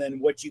lives, and then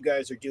what you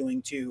guys are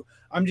doing to,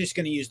 I'm just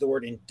going to use the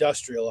word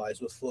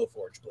industrialize with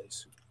FlowForge,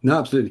 please. No,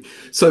 absolutely.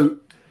 So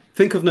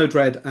think of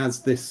Node-RED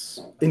as this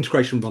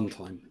integration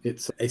runtime.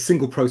 It's a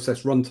single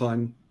process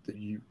runtime that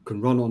you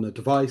can run on a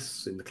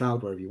device, in the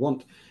cloud, wherever you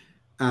want.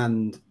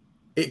 And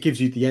it gives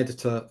you the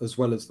editor as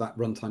well as that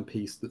runtime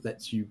piece that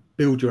lets you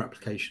build your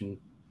application,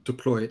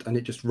 deploy it, and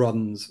it just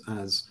runs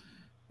as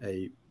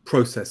a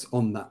process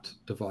on that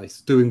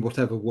device, doing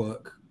whatever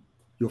work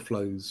your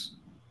flows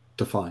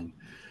define.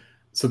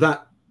 So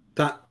that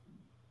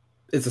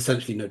is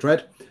essentially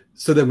Node-RED.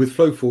 So then with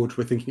FlowForge,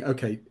 we're thinking,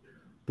 okay,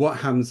 what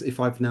happens if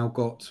I've now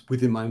got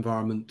within my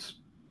environment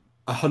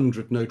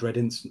 100 Node-RED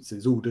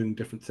instances all doing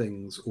different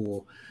things,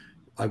 or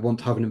I want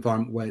to have an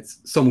environment where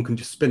someone can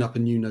just spin up a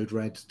new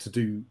Node-RED to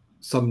do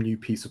some new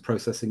piece of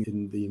processing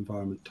in the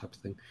environment type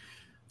of thing.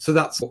 So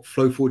that's what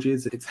FlowForge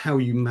is. It's how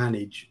you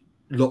manage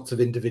lots of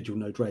individual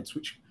Node-REDs,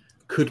 which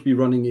could be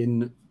running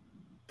in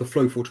the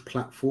FlowForge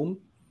platform,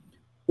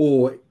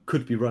 or it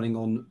could be running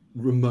on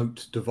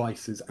remote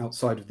devices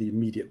outside of the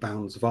immediate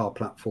bounds of our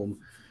platform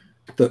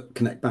that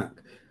connect back.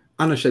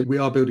 And I said we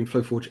are building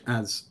FlowForge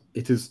as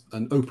it is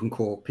an open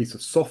core piece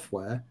of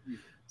software.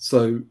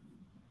 So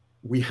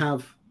we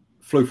have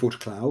FlowForge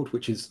Cloud,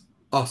 which is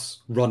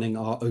us running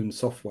our own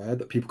software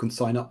that people can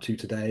sign up to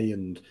today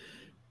and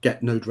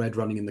get Node-RED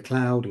running in the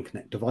cloud and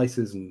connect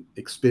devices and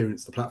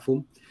experience the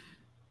platform.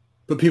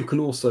 But people can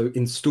also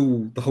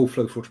install the whole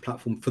FlowForge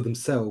platform for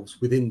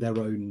themselves within their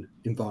own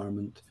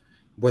environment,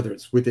 whether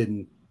it's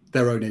within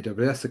their own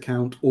AWS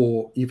account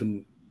or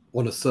even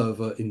on a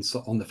server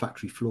on the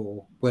factory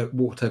floor,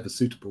 whatever's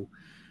suitable,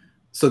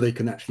 so they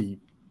can actually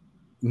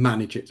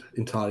manage it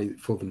entirely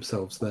for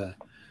themselves there.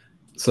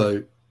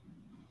 So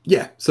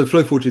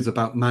FlowForge is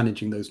about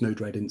managing those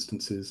Node-RED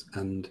instances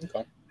and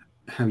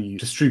how you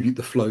distribute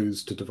the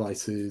flows to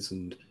devices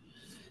and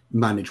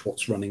manage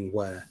what's running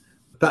where.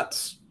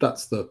 That's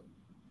the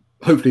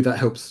hopefully that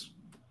helps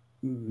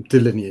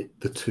delineate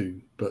the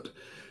two. But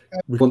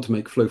we want to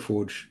make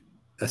FlowForge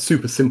a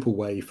super simple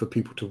way for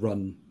people to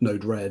run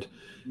Node-RED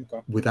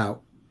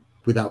without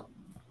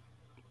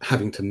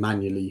having to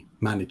manually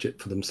manage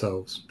it for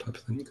themselves, type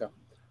of thing. Okay.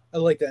 I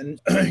like that.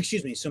 And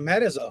excuse me. So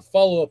Matt has a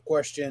follow-up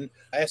question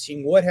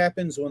asking what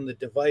happens when the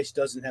device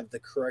doesn't have the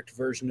correct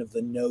version of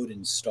the node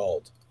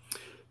installed.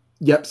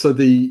 Yep. So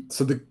the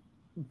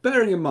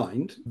bearing in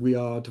mind, we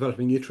are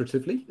developing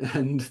iteratively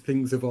and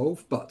things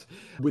evolve, but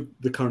with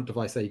the current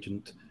device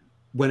agent,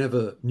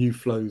 whenever new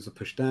flows are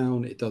pushed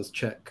down, it does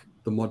check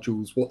the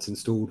modules, what's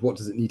installed, what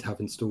does it need to have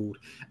installed,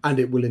 and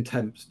it will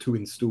attempt to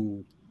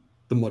install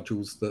the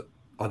modules that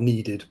are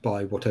needed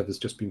by whatever's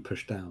just been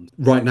pushed down.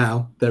 Right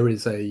now,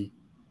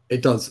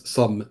 it does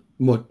some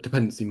more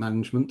dependency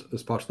management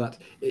as part of that.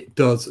 It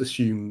does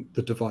assume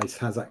the device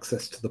has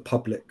access to the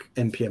public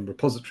NPM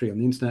repository on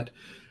the internet,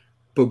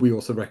 but we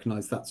also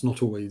recognize that's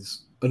not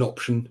always an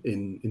option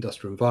in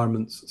industrial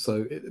environments.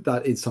 So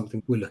that is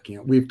something we're looking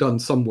at. We've done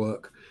some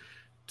work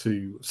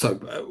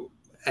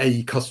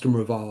a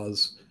customer of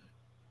ours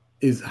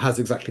has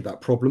exactly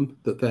that problem,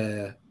 that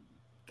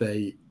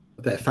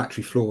their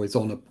factory floor is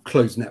on a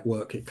closed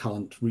network. It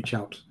can't reach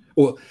out,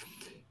 or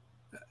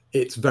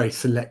it's very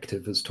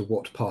selective as to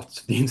what parts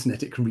of the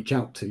internet it can reach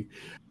out to.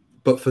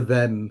 But for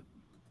them,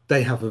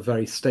 they have a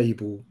very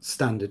stable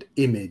standard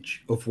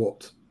image of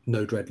what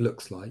Node-RED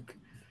looks like.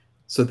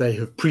 So they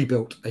have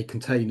pre-built a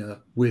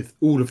container with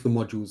all of the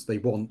modules they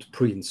want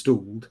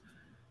pre-installed,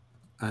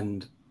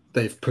 and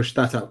they've pushed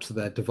that out to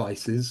their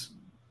devices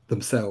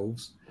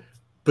themselves,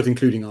 but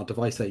including our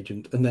device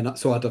agent. And then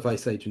so our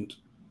device agent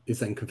is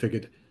then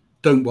configured.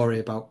 Don't worry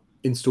about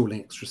installing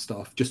extra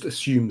stuff. Just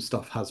assume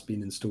stuff has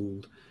been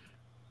installed.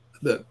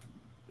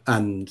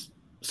 And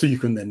so you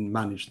can then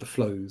manage the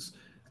flows.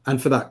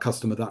 And for that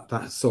customer, that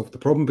has solved the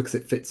problem because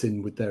it fits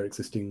in with their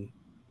existing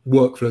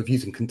workflow of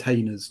using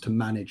containers to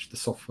manage the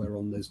software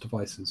on those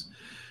devices.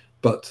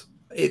 But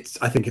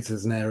I think it's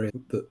an area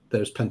that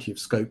there's plenty of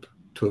scope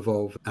to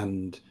evolve.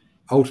 And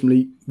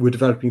ultimately, we're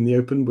developing in the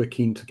open. We're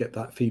keen to get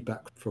that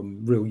feedback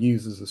from real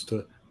users as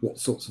to what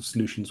sorts of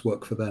solutions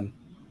work for them.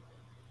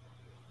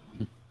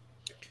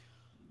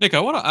 Nick, I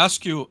want to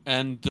ask you,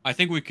 and I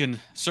think we can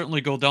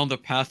certainly go down the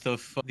path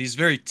of these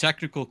very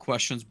technical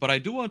questions, but I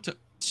do want to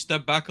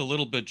step back a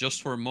little bit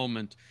just for a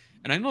moment.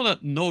 And I know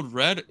that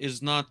Node-RED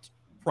is not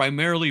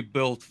primarily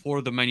built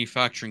for the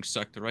manufacturing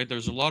sector, right?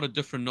 There's a lot of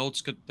different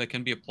nodes that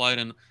can be applied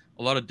in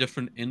a lot of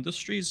different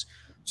industries.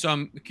 So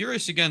I'm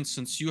curious, again,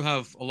 since you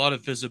have a lot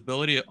of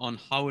visibility on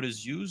how it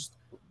is used,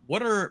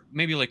 what are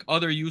maybe like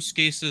other use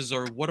cases,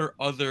 or what are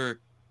other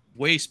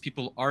ways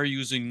people are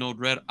using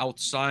Node-RED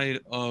outside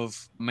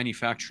of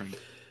manufacturing?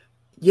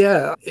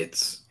 Yeah, it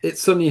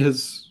certainly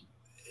has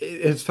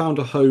found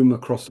a home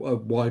across a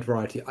wide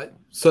variety.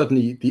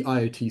 Certainly the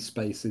IoT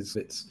space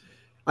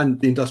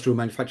and the industrial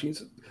manufacturing,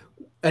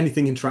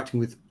 anything interacting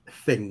with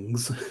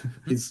things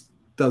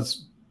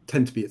does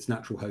tend to be its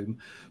natural home.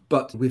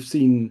 But I've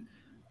seen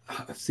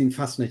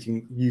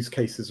fascinating use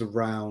cases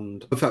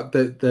around. In fact,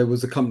 there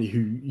was a company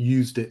who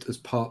used it as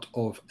part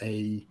of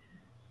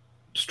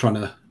just trying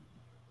to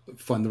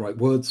find the right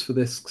words for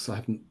this because I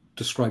haven't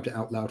described it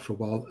out loud for a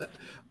while.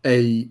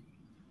 They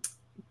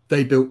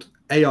built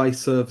AI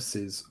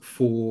services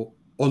for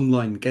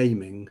online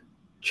gaming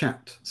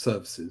chat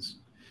services.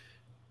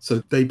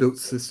 So they built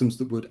systems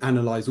that would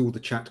analyze all the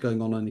chat going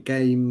on in a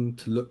game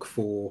to look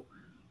for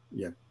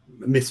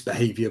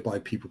misbehavior by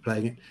people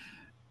playing it.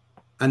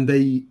 And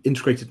they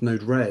integrated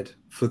Node-RED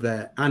for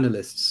their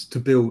analysts to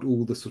build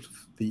all the sort of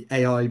the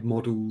AI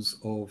models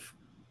of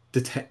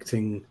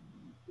detecting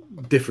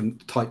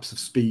different types of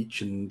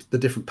speech and the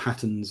different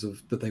patterns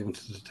that they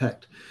wanted to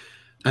detect.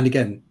 And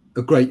again,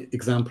 a great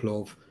example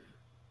of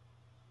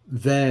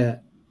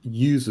their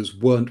users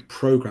weren't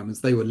programmers,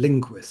 they were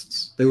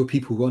linguists. They were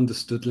people who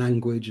understood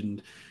language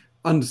and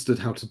understood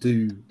how to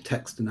do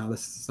text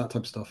analysis, that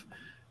type of stuff.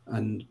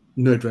 And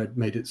Node-RED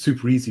made it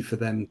super easy for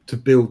them to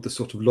build the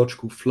sort of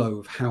logical flow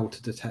of how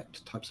to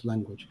detect types of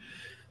language.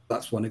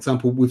 That's one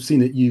example. We've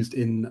seen it used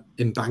in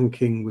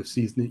banking. We've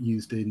seen it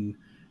used in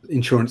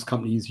insurance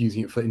companies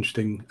using it for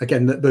interesting,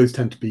 again, those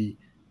tend to be,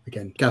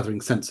 again,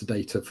 gathering sensor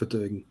data for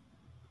doing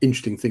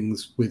interesting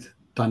things with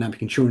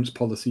dynamic insurance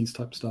policies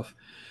type stuff.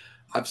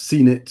 I've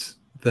seen it.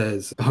 I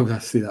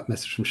see that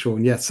message from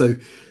Sean. Yeah, so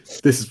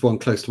this is one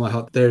close to my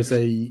heart. There's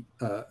a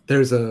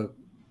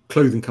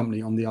clothing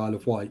company on the Isle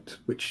of Wight,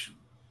 which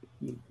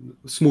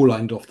small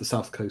island off the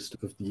south coast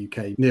of the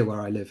UK, near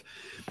where I live,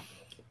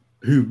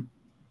 who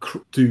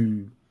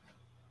do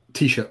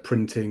t-shirt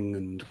printing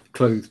and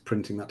clothes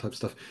printing, that type of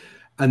stuff.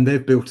 And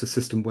they've built a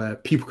system where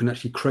people can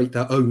actually create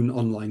their own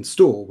online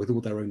store with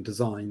all their own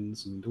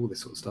designs and all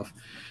this sort of stuff.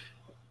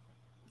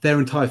 Their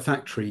entire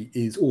factory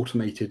is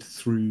automated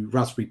through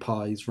Raspberry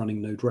Pis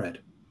running Node-RED.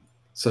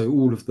 So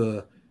all of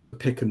the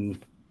picking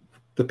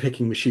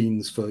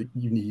machines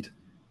you need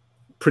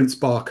prints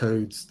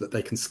barcodes that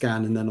they can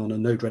scan, and then on a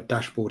Node-RED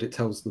dashboard, it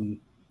tells them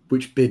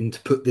which bin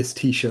to put this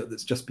t-shirt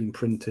that's just been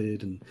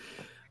printed. And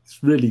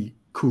it's really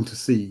cool to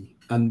see.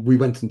 And we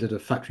went and did a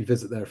factory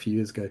visit there a few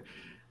years ago.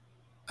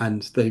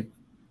 And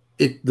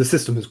the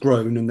system has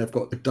grown, and they've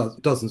got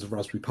dozens of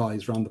Raspberry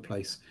Pis around the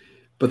place.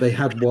 But they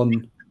had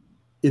one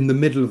in the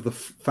middle of the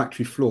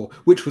factory floor,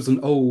 which was an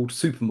old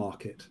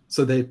supermarket.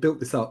 So they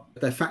built this up.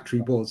 Their factory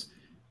was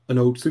an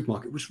old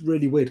supermarket, which was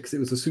really weird because it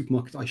was a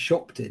supermarket I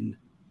shopped in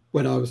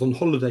when I was on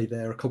holiday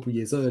there a couple of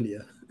years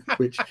earlier.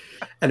 Which,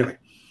 anyway,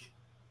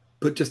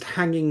 but just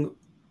hanging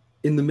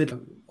in the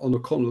middle on a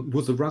column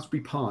was a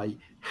Raspberry Pi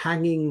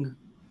hanging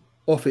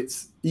off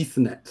its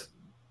Ethernet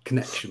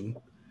connection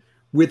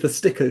with a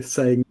sticker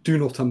saying "Do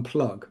not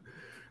unplug,"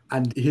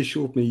 and he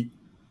assured me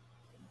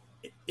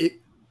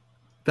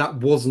that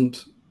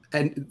wasn't,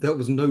 and that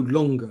was no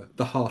longer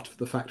the heart of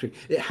the factory.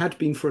 It had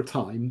been for a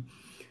time,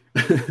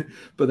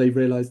 but they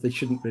realised they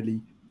shouldn't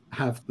really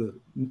have the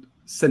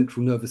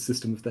central nervous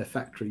system of their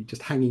factory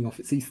just hanging off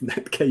its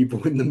Ethernet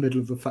cable in the middle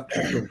of the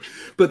factory floor.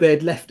 But they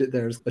had left it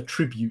there as a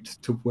tribute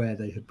to where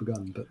they had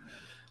begun. But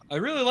I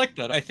really like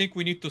that. I think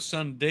we need to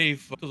send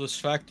Dave to this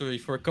factory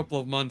for a couple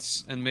of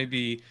months and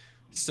maybe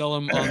sell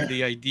him on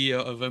the idea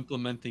of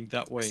implementing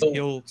that way.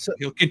 He'll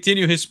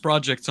continue his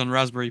projects on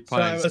Raspberry Pi.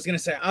 So I was going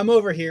to say, I'm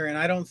over here, and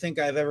I don't think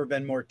I've ever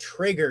been more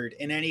triggered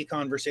in any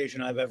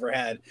conversation I've ever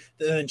had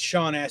than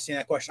Sean asking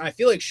that question. I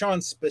feel like Sean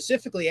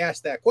specifically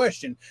asked that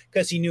question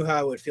because he knew how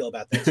I would feel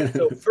about that.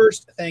 So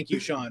first, thank you,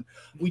 Sean.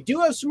 We do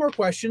have some more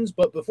questions,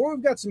 but before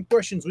we've got some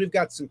questions, we've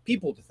got some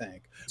people to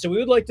thank. So we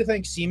would like to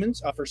thank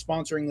Siemens for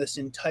sponsoring this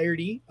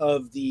entirety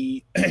of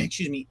the,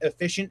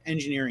 efficient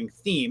engineering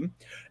theme.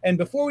 And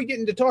before we get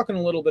into talking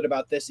a little bit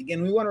about this,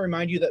 again, we want to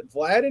remind you that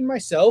Vlad and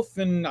myself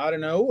and, I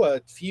don't know, a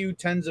few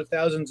tens of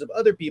thousands of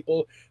other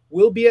people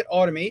will be at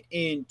Automate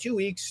in 2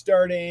 weeks,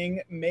 starting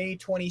May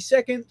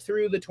 22nd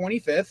through the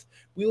 25th.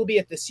 We will be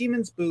at the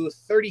Siemens booth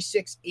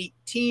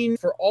 3618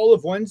 for all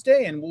of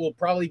Wednesday, and we'll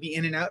probably be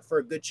in and out for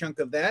a good chunk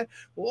of that.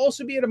 We'll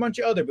also be at a bunch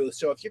of other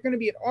booths. So if you're going to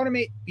be at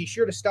Automate, be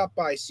sure to stop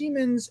by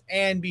Siemens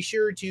and be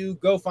sure to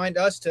go find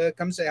us to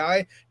come say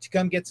hi, to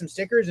come get some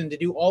stickers, and to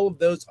do all of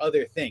those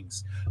other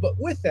things. But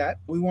with that,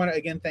 we want to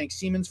again thank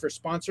Siemens for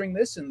sponsoring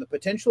this, and the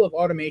potential of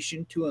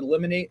automation to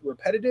eliminate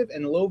repetitive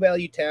and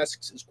low-value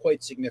tasks is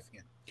quite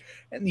significant.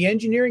 And the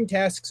engineering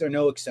tasks are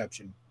no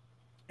exception.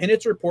 In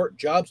its report,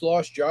 Jobs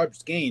Lost,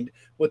 Jobs Gained,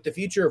 What the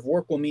Future of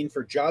Work Will Mean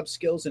for Job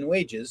Skills and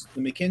Wages,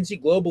 the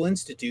McKinsey Global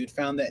Institute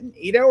found that an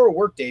 8-hour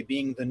workday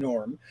being the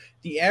norm,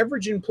 the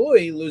average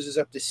employee loses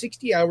up to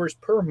 60 hours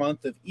per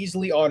month of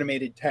easily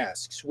automated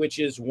tasks, which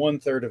is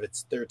 1/3 of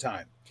their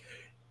time.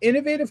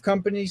 Innovative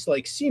companies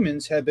like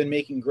Siemens have been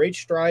making great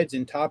strides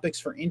in topics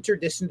for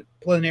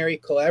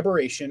interdisciplinary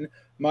collaboration,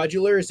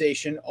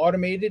 modularization,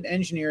 automated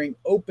engineering,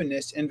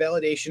 openness, and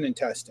validation and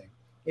testing.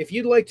 If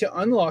you'd like to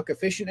unlock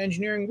efficient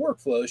engineering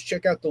workflows,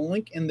 check out the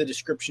link in the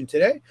description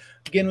today.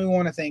 Again, we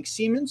want to thank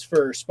Siemens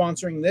for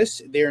sponsoring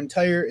this, the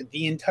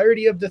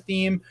entirety of the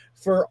theme,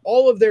 for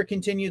all of their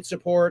continued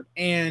support,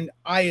 and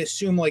I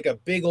assume like a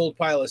big old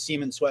pile of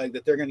Siemens swag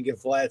that they're going to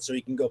give Vlad so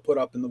he can go put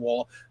up in the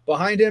wall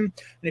behind him.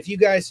 And if you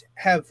guys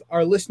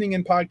are listening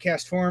in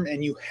podcast form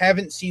and you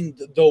haven't seen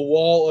the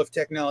wall of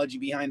technology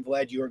behind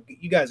Vlad,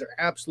 you guys are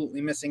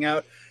absolutely missing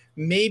out.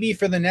 Maybe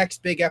for the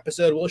next big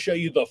episode, we'll show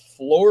you the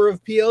floor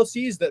of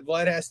PLCs that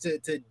Vlad has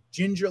to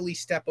gingerly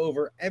step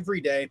over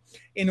every day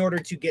in order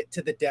to get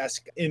to the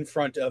desk in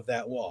front of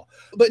that wall.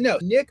 But no,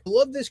 Nick,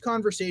 love this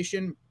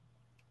conversation.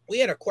 We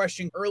had a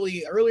question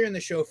earlier in the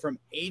show from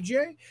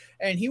AJ,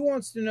 and he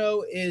wants to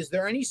know, is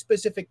there any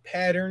specific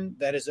pattern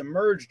that has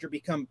emerged or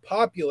become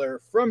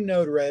popular from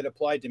Node-RED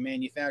applied to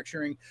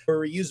manufacturing or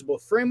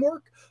reusable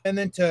framework? And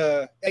then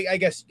I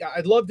guess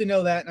I'd love to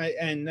know that.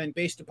 And then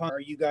based upon, are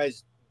you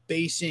guys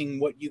basing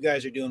what you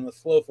guys are doing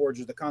with FlowForge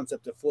or the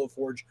concept of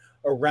FlowForge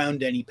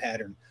around any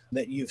pattern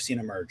that you've seen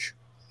emerge?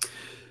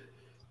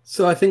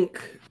 So I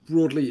think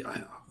broadly,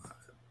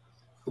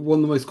 one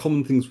of the most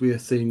common things we are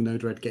seeing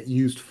Node-RED get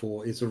used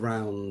for is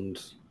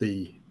around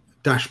the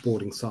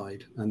dashboarding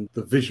side and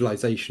the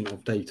visualization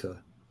of data.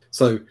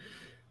 So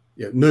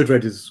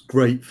Node-RED is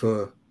great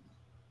for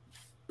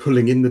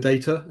pulling in the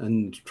data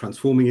and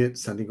transforming it,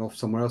 sending off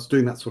somewhere else,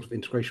 doing that sort of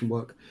integration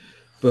work.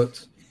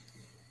 But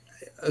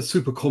a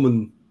super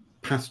common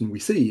pattern we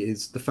see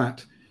is the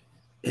fact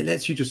it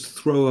lets you just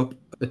throw up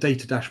a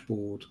data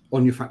dashboard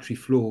on your factory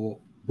floor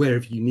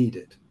wherever you need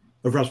it.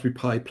 A Raspberry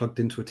Pi plugged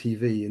into a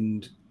TV,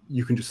 and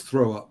you can just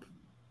throw up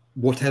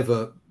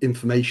whatever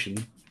information,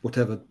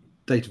 whatever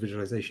data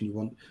visualization you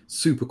want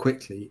super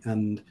quickly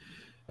and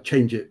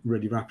change it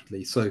really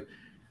rapidly. So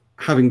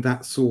having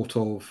that sort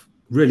of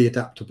really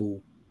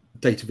adaptable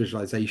data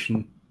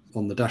visualization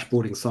on the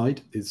dashboarding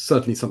side is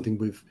certainly something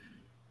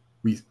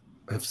we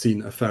have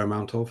seen a fair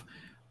amount of.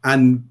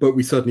 But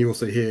we certainly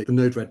also hear the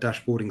Node-RED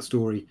dashboarding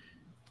story.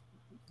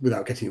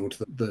 Without getting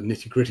into the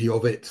nitty-gritty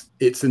of it,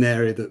 it's an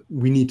area that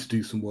we need to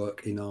do some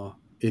work in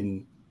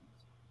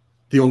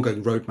the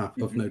ongoing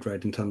roadmap of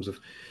Node-RED in terms of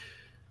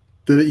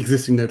the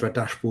existing Node-RED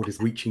dashboard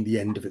is reaching the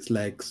end of its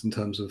legs in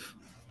terms of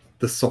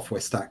the software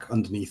stack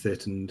underneath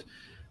it. And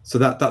so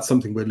that's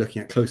something we're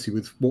looking at closely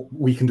with what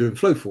we can do in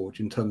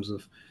FlowForge in terms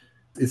of,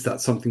 is that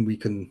something we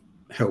can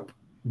help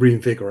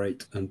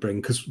reinvigorate and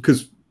bring?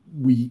 Because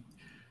we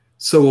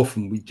so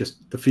often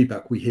the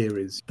feedback we hear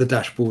is the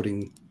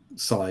dashboarding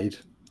side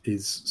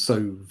is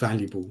so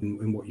valuable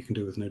in what you can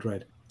do with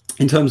Node-RED.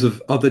 In terms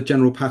of other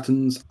general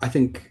patterns, I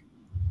think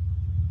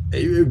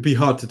it would be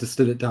hard to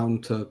distill it down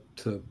to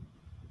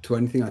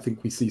anything. I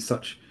think we see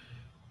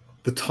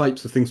the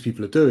types of things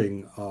people are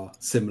doing are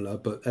similar,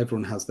 but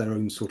everyone has their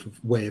own sort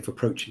of way of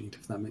approaching it,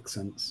 if that makes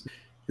sense.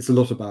 It's a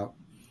lot about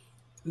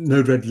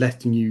Node-RED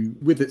letting you,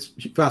 with its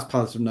vast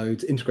palette of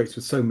nodes, integrates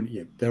with so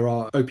many. There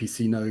are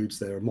OPC nodes,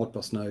 there are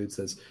Modbus nodes,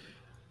 there's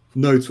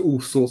nodes for all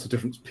sorts of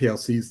different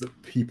PLCs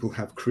that people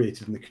have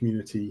created in the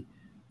community,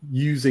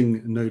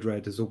 using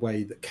Node-RED as a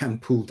way that can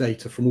pull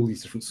data from all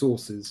these different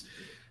sources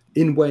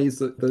in ways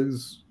that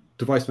those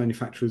device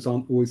manufacturers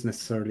aren't always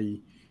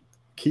necessarily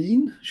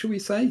keen, shall we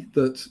say,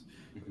 that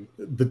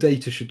the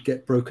data should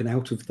get broken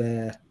out of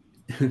their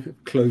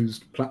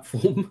closed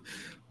platform.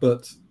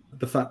 But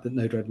the fact that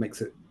Node-RED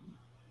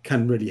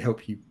can really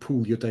help you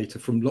pull your data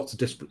from lots of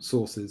disparate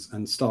sources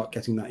and start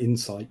getting that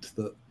insight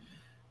that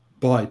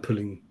by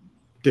pulling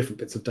different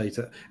bits of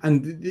data,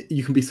 and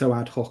you can be so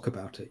ad hoc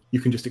about it. You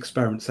can just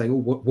experiment saying,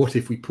 what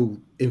if we pull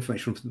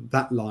information from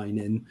that line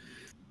in?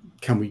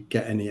 Can we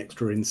get any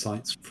extra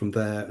insights from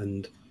there?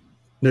 And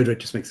Node-RED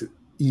just makes it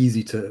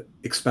easy to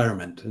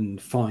experiment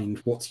and find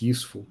what's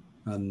useful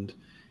and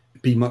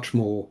be much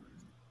more,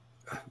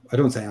 I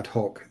don't want to say ad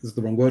hoc is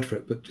the wrong word for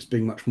it, but just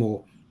being much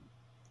more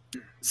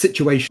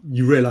situation.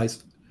 You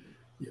realize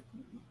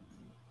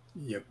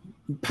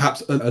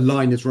perhaps a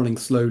line is running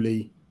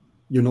slowly,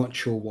 you're not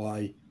sure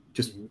why,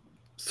 just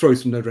throw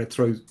some Node-RED,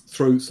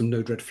 throw some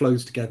Node-RED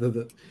flows together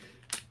that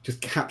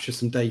just capture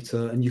some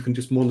data, and you can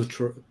just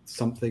monitor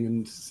something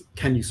and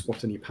can you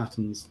spot any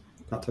patterns,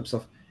 that type of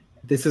stuff.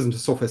 This isn't a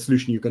software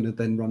solution you're going to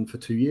then run for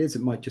 2 years.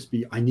 It might just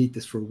be, I need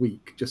this for a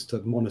week just to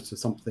monitor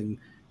something,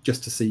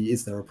 just to see,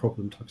 is there a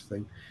problem, type of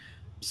thing.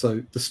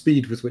 So the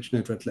speed with which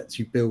Node-RED lets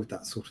you build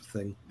that sort of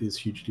thing is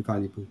hugely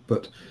valuable.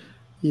 But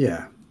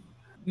yeah.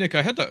 Nick,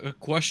 I had a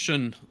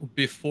question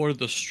before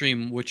the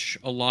stream, which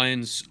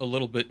aligns a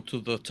little bit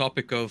to the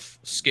topic of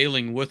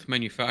scaling with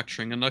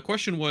manufacturing. And the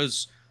question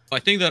was, I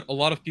think that a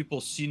lot of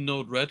people see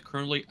Node-RED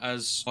currently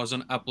as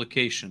an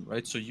application,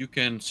 right? So you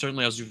can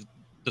certainly, as you've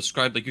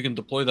described, like you can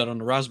deploy that on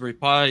a Raspberry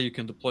Pi, you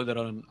can deploy that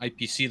on an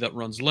IPC that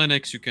runs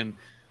Linux, you can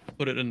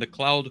put it in the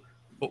cloud.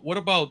 But what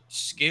about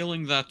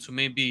scaling that to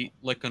maybe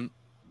like an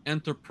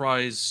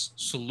enterprise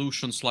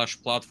solution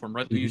 / platform,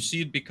 right? Do you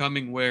see it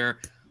becoming where,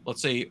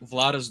 let's say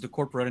Vlad is the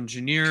corporate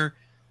engineer,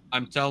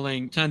 I'm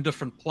telling 10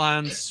 different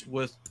plans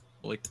with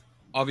like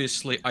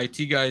obviously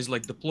IT guys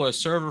like deploy a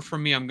server for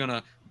me, I'm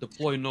gonna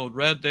deploy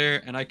Node-RED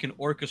there, and I can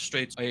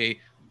orchestrate a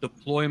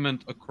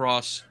deployment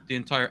across the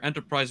entire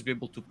enterprise, be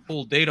able to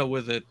pull data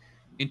with it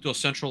into a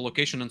central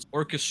location and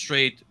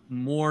orchestrate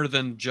more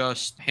than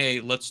just, hey,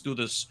 let's do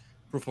this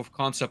proof of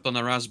concept on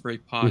a Raspberry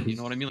Pi. You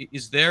know what I mean?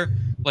 Is there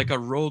like a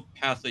road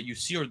path that you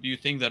see, or do you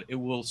think that it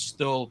will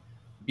still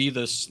be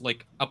this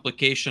like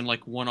application,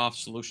 like one-off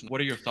solution? What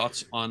are your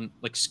thoughts on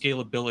like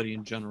scalability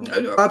in general?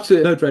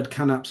 Absolutely, Node-RED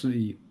can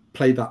absolutely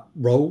play that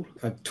role.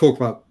 I talk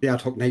about the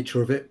ad hoc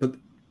nature of it, but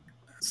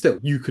still,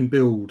 you can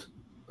build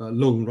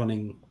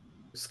long-running,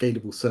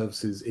 scalable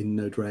services in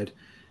Node-RED.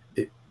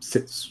 It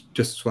sits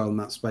just as well in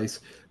that space.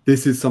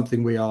 This is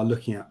something we are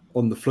looking at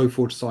on the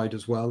FlowForge side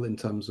as well, in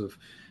terms of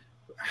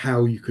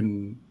how you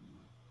can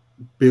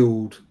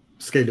build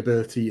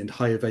scalability and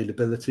high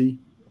availability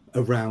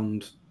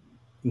around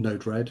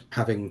Node-RED,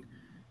 having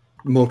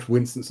multiple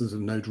instances of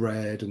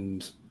Node-RED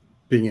and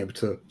being able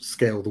to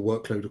scale the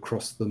workload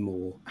across them,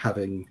 or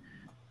having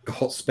a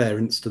hot spare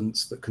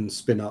instance that can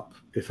spin up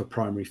if a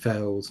primary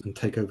fails and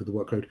take over the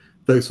workload,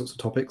 those sorts of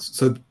topics.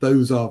 So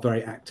those are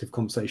very active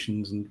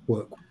conversations and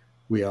work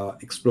we are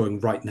exploring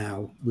right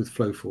now with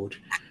FlowForge.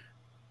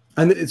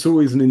 And it's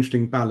always an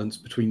interesting balance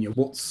between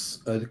what's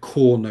a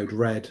core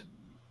Node-RED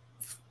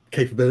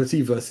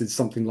capability versus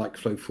something like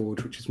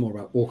FlowForge, which is more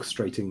about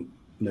orchestrating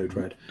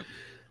Node-RED.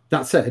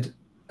 That said,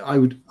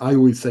 I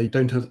always say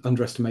don't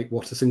underestimate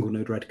what a single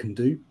Node-RED can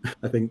do.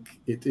 I think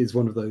it is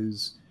one of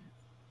those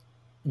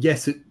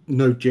yes,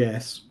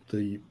 Node.js,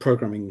 the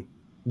programming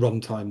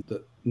runtime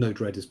that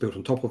Node-RED is built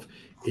on top of,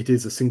 it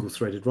is a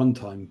single-threaded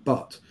runtime,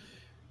 but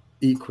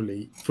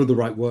equally, for the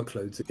right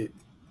workloads,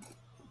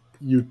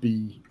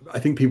 I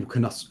think people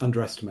can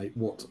underestimate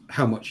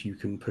how much you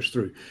can push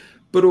through.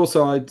 But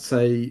also, I'd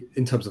say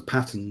in terms of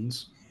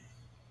patterns,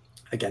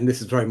 again,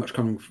 this is very much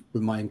coming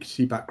with my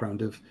MQT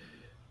background of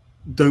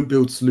don't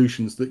build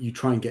solutions that you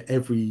try and get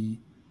every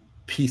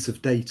piece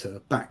of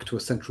data back to a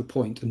central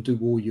point and do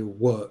all your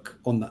work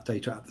on that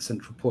data at the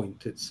central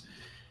point. It's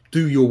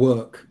do your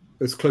work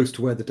as close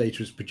to where the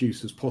data is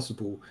produced as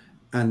possible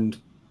and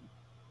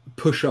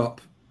push up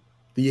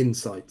the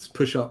insights,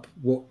 push up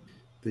what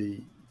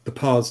the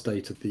parse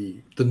data,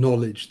 the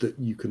knowledge that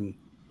you can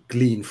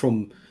glean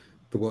from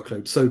the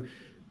workload. So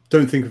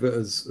don't think of it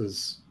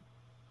as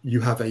you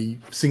have a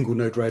single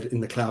Node-RED in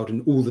the cloud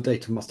and all the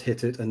data must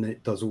hit it and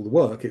it does all the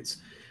work. It's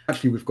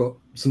actually, we've got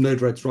some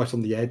Node-REDs right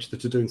on the edge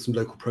that are doing some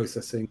local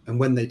processing. And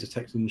when they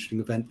detect an interesting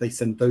event, they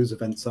send those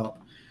events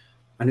up.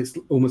 And it's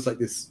almost like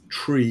this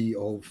tree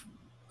of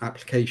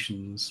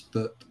applications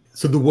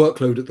so the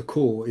workload at the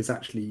core is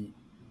actually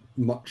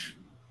much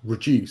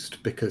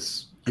reduced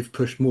because you've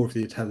pushed more of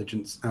the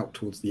intelligence out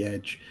towards the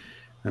edge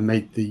and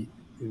made the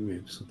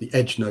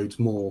edge nodes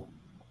more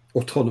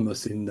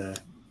autonomous in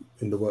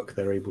the work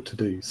they're able to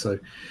do. So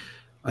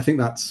I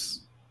think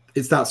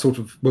it's that sort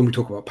of, when we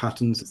talk about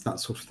patterns, it's that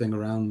sort of thing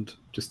around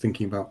just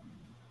thinking about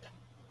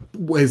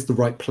where's the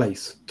right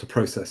place to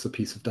process a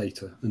piece of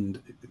data.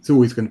 And it's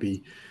always going to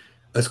be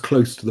as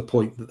close to the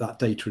point that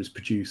data is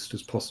produced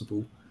as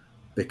possible,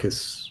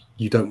 because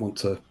you don't want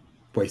to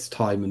waste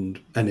time and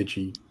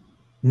energy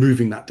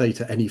moving that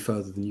data any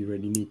further than you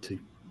really need to.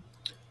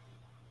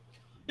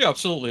 Yeah,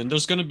 absolutely. And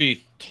there's going to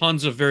be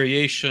tons of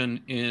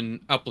variation in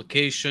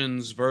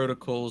applications,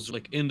 verticals,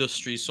 like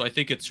industries. So I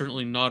think it's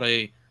certainly not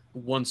a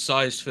one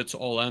size fits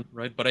all answer,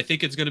 right? But I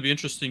think it's going to be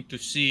interesting to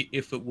see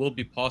if it will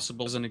be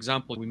possible. As an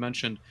example, we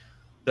mentioned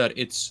that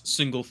it's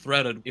single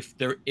threaded. If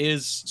there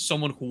is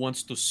someone who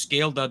wants to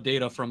scale that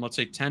data from, let's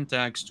say, 10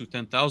 tags to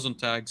 10,000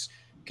 tags,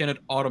 can it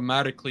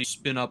automatically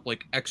spin up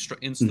like extra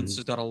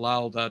instances that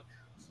allow that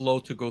flow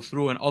to go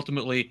through? And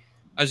ultimately,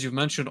 as you've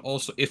mentioned,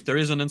 also, if there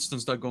is an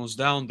instance that goes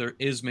down, there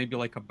is maybe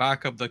like a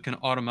backup that can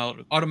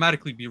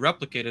automatically be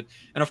replicated.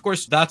 And of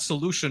course, that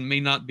solution may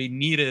not be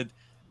needed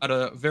at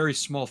a very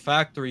small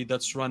factory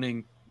that's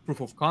running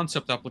proof of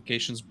concept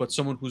applications, but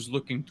someone who's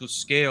looking to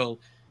scale,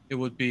 it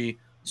would be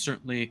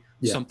certainly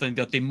something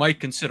that they might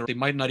consider. They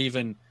might not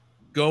even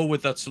go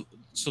with that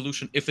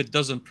solution if it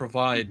doesn't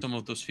provide some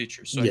of those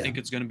features. So I think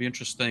it's going to be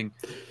interesting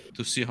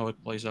to see how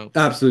it plays out.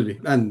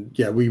 Absolutely. And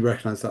we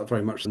recognize that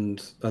very much. And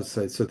as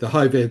I say, so the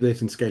high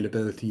availability and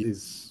scalability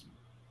is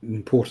an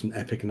important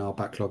epic in our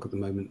backlog at the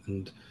moment.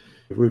 And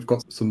we've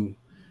got some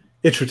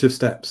iterative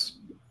steps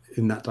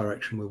in that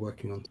direction we're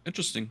working on.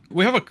 Interesting.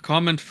 We have a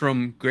comment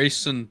from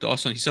Grayson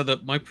Dawson. He said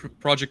that my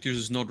project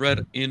uses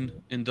Node-RED in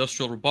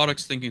industrial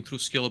robotics. Thinking through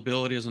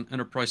scalability as an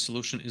enterprise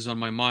solution is on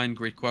my mind.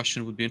 Great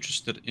question. Would be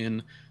interested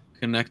in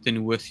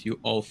connecting with you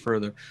all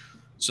further.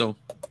 So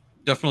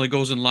definitely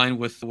goes in line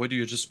with what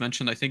you just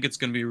mentioned. I think it's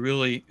going to be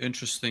really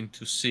interesting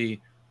to see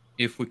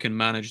if we can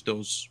manage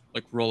those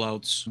like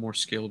rollouts more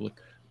scalably.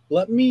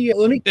 Let me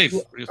Dave,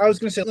 I was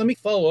going to say, let me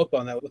follow up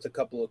on that with a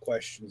couple of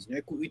questions,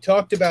 Nick. We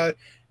talked about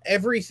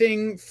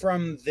everything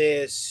from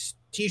this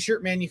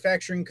t-shirt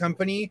manufacturing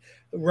company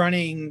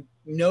running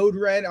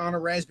Node-RED on a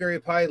Raspberry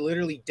Pi,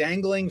 literally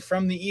dangling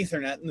from the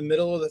Ethernet in the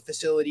middle of the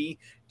facility,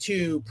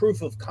 to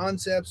proof of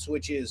concepts,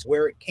 which is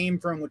where it came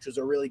from, which was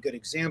a really good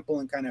example,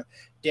 and kind of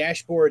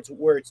dashboards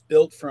where it's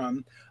built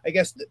from. I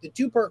guess the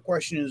two-part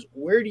question is,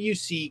 where do you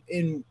see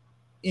in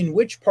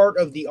which part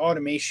of the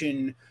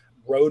automation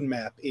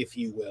roadmap, if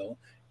you will,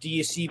 do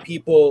you see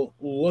people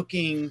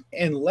looking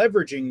and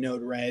leveraging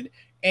Node-RED,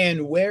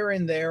 and where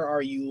in there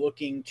are you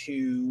looking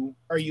to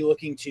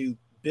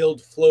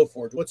build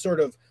Flowforge? What sort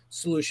of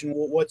solution,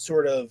 what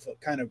sort of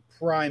kind of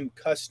prime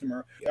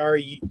customer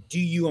do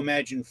you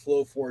imagine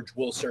Flowforge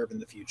will serve in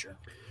the future?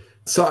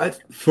 So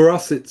for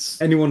us,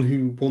 it's anyone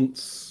who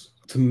wants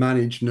to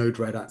manage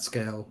Node-RED at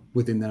scale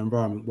within their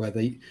environment, where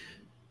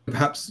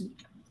perhaps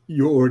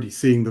you're already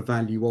seeing the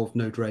value of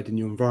Node-RED in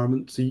your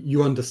environment. So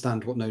you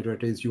understand what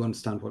Node-RED is, you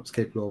understand what it's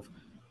capable of,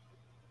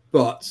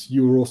 but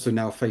you're also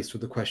now faced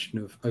with the question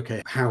of,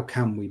 okay, how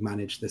can we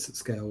manage this at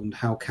scale, and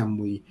how can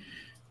we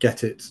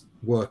get it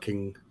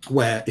working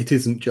where it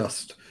isn't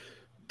just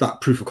that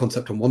proof of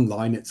concept on one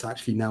line, it's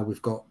actually now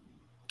we've got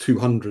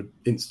 200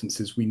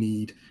 instances we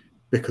need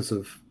because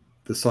of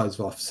the size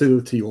of our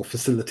facility or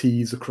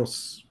facilities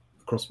across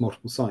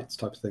multiple sites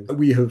type of thing.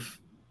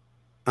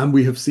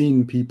 We have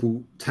seen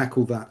people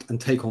tackle that and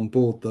take on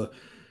board the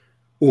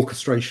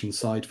orchestration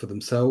side for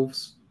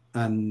themselves.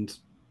 And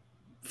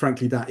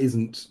frankly, that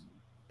isn't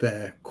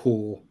their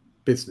core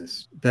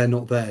business. They're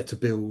not there to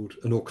build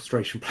an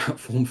orchestration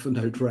platform for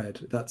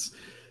Node-RED.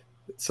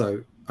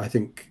 So I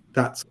think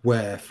that's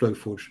where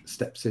Flowforge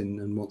steps in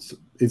and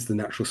is the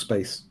natural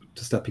space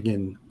to stepping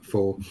in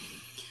for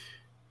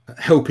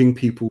helping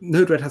people.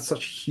 Node-RED has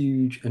such a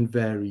huge and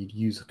varied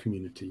user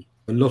community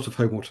a lot of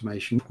home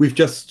automation. We've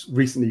just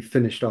recently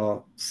finished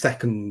our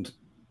second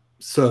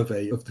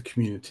survey of the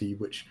community,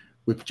 which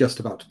we're just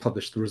about to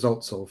publish the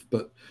results of,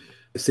 but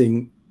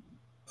seeing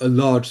a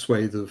large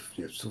swathe of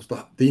sort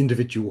of the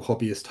individual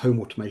hobbyist home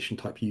automation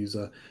type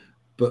user,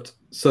 but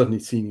certainly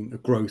seeing a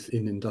growth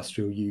in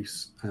industrial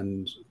use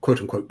and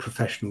quote unquote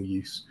professional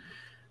use.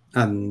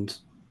 And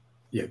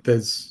yeah,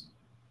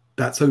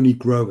 that's only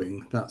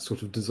growing, that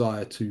sort of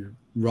desire to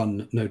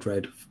run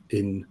Node-RED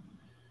in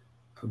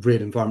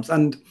real environments.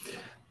 And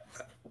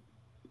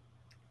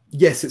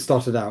yes, it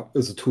started out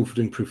as a tool for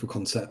doing proof of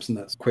concepts, and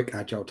that's quick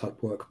agile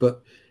type work,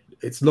 but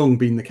it's long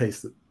been the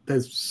case that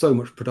there's so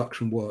much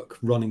production work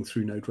running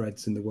through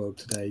Node-REDs in the world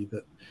today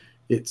that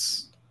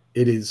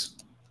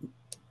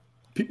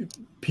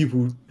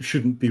people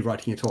shouldn't be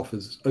writing it off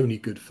as only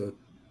good for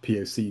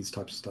POCs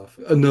type of stuff.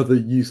 Another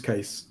use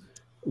case,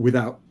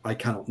 I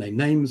cannot name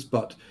names,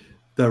 but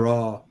there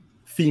are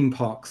theme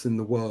parks in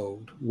the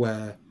world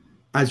where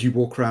as you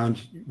walk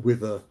around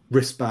with a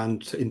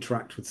wristband to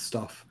interact with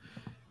stuff,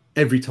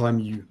 every time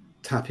you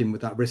tap in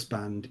with that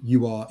wristband,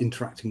 you are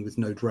interacting with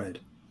Node-RED.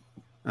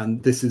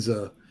 And this is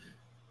a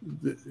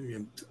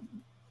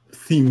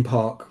theme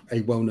park,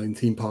 a well-known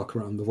theme park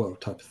around the world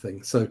type of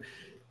thing. So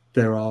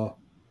there are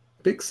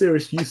big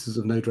serious uses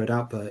of Node-RED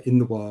out there in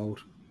the wild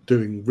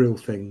doing real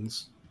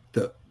things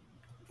that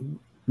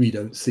we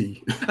don't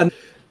see. And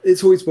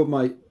it's always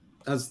what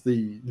as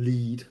the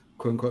lead,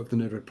 quote unquote, of the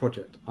Node-RED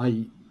project,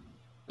 I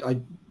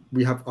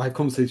have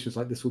conversations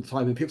like this all the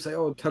time, and people say,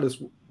 "Oh, tell us,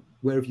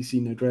 where have you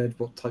seen Node-RED?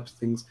 What types of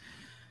things?"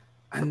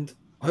 And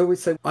I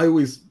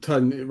always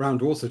turn it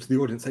around also to the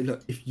audience and say,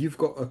 look, if you've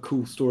got a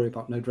cool story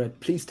about Node-RED,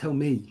 please tell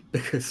me,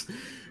 because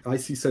I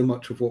see so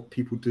much of what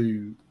people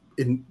do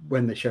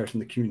when they share it in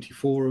the community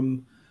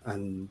forum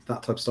and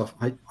that type of stuff.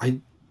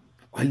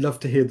 I love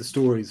to hear the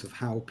stories of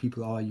how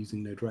people are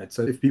using Node-RED.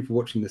 So if people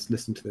watching this,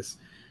 listening to this,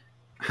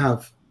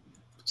 have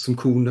some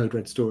cool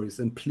Node-RED stories,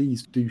 then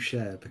please do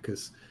share,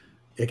 because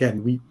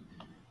again,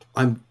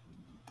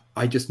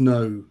 I just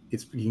know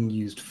it's being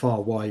used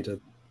far wider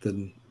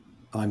than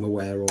I'm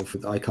aware of,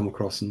 that I come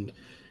across. And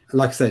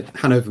like I said,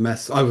 Hanover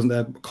Mess, I wasn't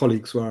there,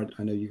 colleagues were,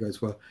 I know you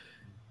guys were.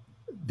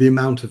 The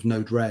amount of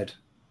Node-RED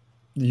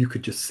you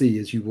could just see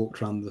as you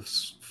walked around the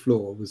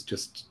floor was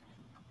just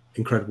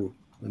incredible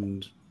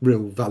and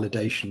real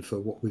validation for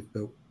what we've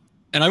built.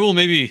 And I will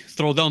maybe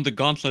throw down the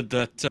gauntlet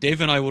that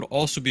Dave and I would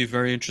also be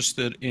very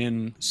interested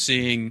in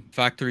seeing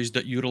factories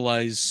that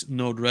utilize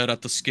Node-RED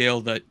at the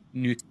scale that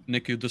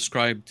Nick, you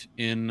described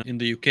in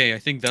the UK. I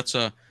think that's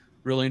a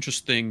really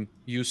interesting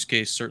use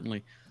case,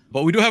 certainly.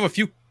 But we do have a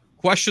few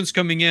questions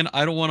coming in.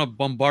 I don't want to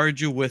bombard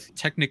you with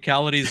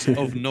technicalities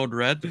of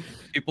Node-RED.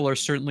 People are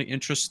certainly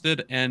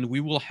interested, and we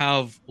will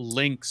have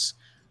links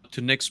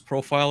to Nick's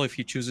profile if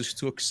he chooses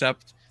to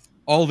accept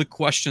all the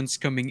questions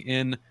coming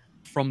in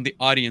from the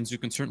audience. You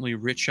can certainly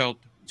reach out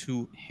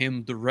to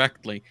him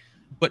directly.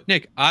 But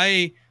Nick,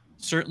 I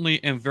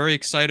certainly am very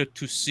excited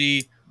to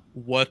see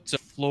what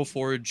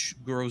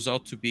FlowForge grows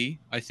out to be.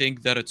 I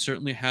think that it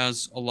certainly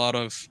has a lot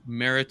of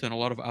merit and a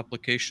lot of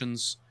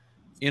applications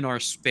in our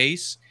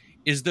space.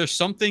 Is there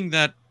something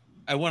that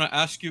I want to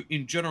ask you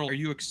in general? Are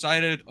you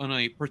excited on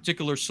a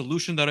particular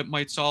solution that it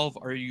might solve?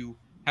 Are you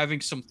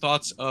having some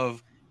thoughts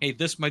of, hey,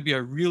 this might be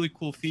a really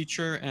cool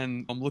feature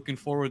and I'm looking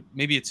forward,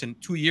 maybe it's in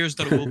 2 years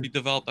that it will be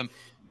developed? I'm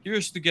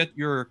curious to get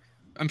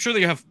I'm sure that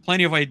you have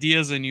plenty of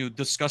ideas and you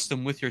discuss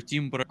them with your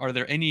team, but are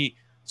there any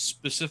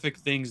specific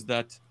things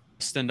that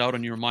stand out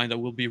in your mind that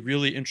will be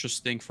really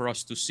interesting for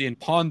us to see and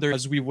ponder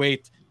as we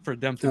wait for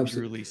them to be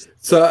released?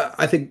 So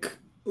I think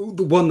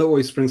the one that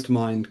always springs to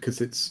mind,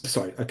 because it's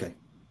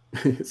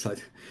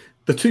like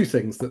the two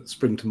things that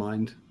spring to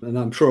mind, and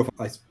I'm sure if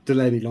I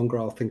delay any longer,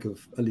 I'll think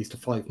of at least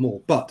 5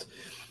 more, but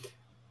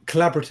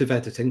collaborative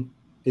editing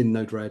in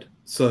Node-RED.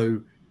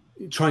 So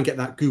try and get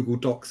that Google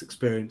Docs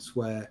experience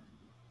where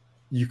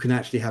you can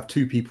actually have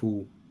 2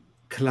 people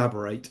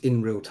collaborate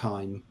in real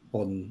time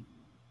on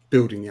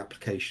building the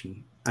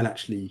application and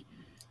actually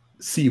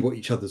see what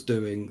each other's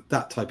doing,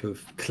 that type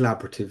of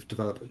collaborative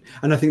development.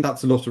 And I think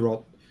that's a lot of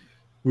what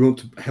we want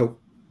to help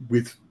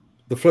with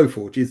the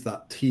FlowForge, is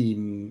that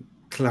team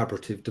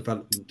collaborative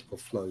development of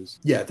flows.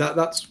 Yeah,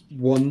 that's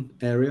one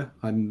area.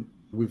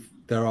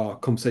 There are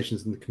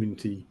conversations in the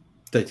community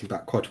dating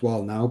back quite a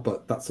while now,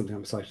 but that's something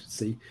I'm excited to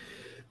see.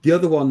 The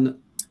other one,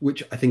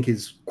 which I think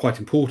is quite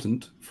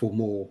important for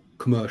more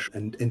commercial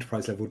and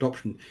enterprise level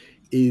adoption,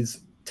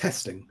 is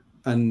testing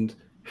and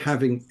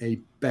having a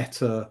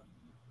better,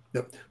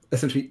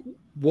 essentially,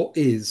 what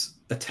is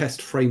a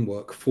test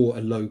framework for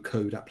a low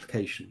code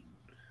application,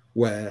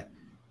 where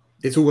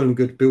it's all well and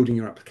good building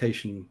your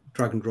application,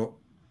 drag and drop,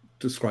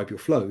 describe your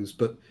flows,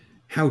 but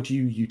how do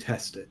you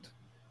test it?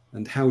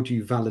 And how do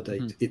you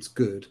validate it's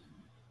good?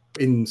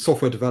 In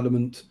software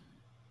development,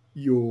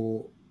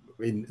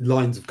 in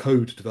lines of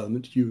code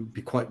development, you'd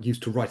be quite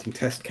used to writing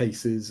test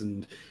cases,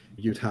 and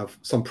you'd have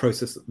some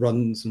process that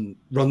runs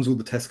all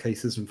the test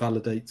cases and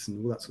validates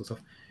and all that sort of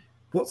stuff.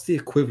 What's the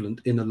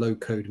equivalent in a low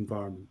code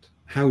environment?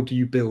 How do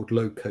you build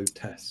low code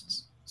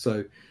tests?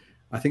 So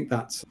I think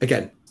that's,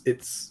 again,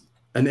 it's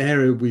an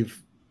area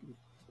we've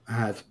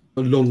had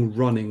a long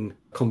running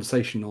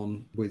conversation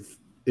on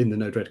in the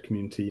Node-RED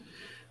community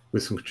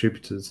with some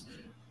contributors,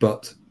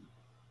 but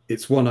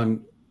it's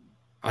one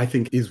I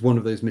think is one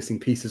of those missing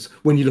pieces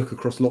when you look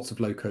across lots of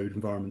low code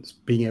environments,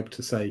 being able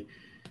to say,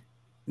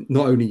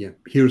 not only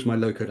here's my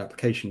low code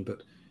application,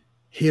 but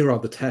here are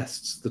the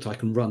tests that I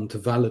can run to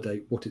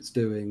validate what it's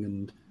doing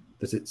and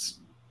that it's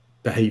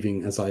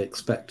behaving as I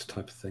expect,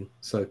 type of thing.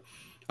 So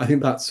I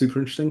think that's super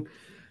interesting.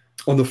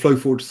 On the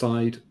FlowForge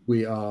side,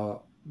 we are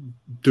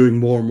doing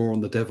more and more on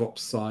the DevOps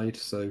side.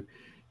 So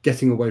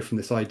getting away from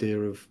this idea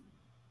of,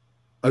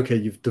 okay,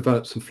 you've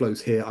developed some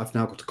flows here, I've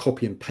now got to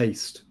copy and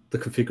paste the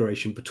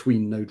configuration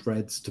between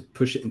Node-REDs to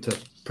push it into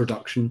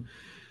production,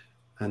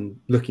 and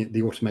looking at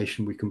the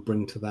automation we can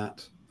bring to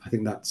that. I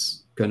think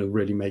that's going to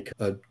really make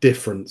a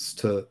difference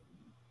to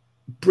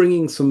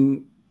bringing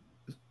some,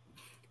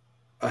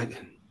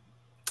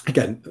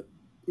 again,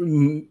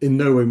 in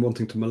no way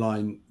wanting to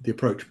malign the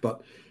approach,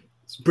 but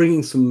it's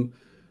bringing some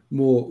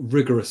more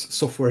rigorous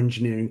software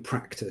engineering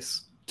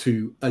practice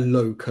to a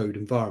low code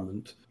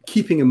environment,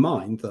 keeping in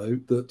mind though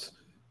that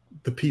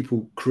the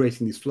people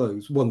creating these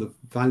flows, one of the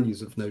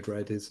values of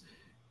Node-RED is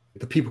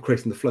the people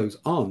creating the flows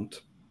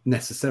aren't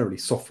necessarily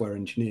software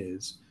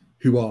engineers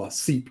who are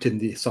seeped in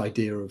this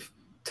idea of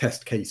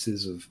test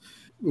cases, of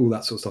all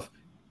that sort of stuff.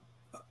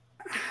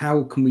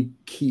 How can we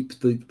keep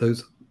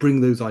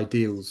bring those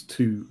ideals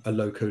to a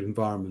low code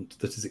environment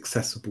that is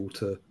accessible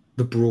to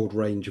the broad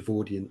range of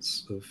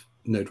audience of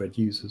Node-RED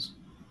users?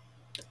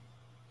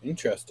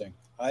 Interesting.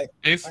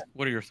 Dave,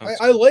 what are your thoughts?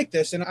 I like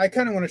this, and I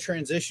kind of want to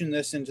transition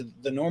this into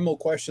the normal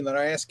question that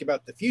I ask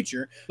about the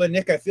future. But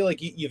Nick, I feel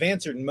like you've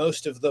answered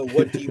most of the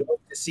what do you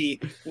hope to see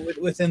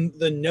within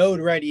the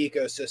Node-RED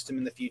ecosystem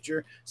in the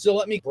future. So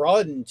let me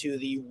broaden to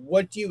the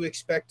what do you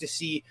expect to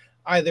see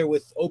either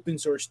with open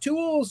source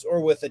tools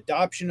or with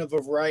adoption of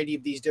a variety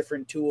of these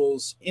different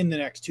tools in the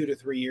next 2 to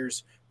 3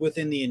 years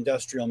within the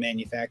industrial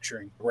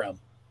manufacturing realm?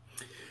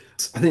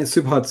 I think it's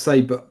super hard to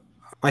say, but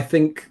I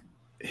think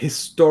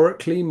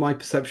historically my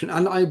perception,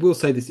 and I will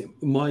say this,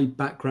 my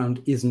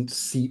background isn't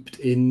seeped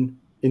in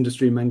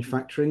industry and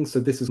manufacturing, so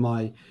this is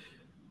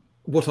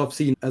what I've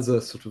seen as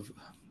a sort of,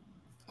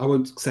 I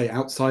won't say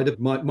outsider,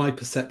 my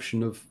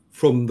perception of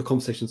from the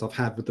conversations I've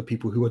had with the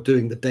people who are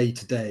doing the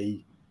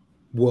day-to-day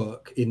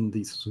work in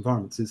these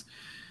environments is,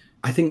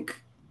 I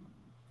think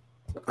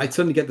I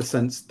certainly get the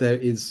sense there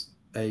is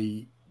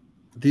the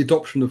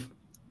adoption of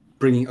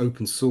bringing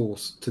open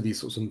source to these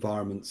sorts of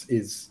environments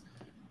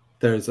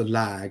there is a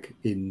lag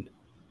in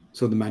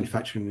sort of the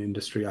manufacturing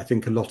industry. I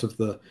think a lot of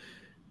the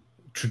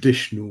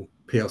traditional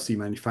PLC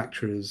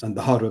manufacturers and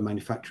the hardware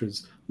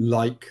manufacturers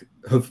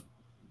have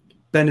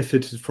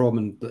benefited from,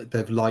 and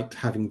they've liked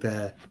having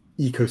their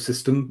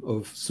ecosystem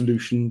of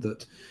solution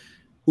that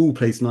all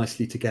plays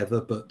nicely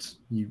together, but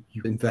you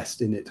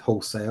invest in it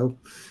wholesale.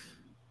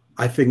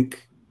 I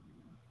think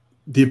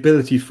the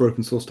ability for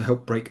open source to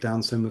help break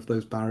down some of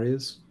those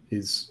barriers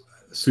is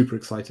super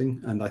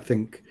exciting. And I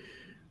think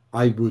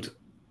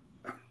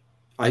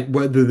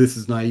whether this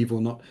is naive or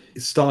not,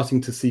 is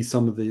starting to see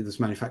some of these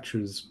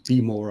manufacturers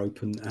be more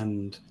open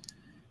and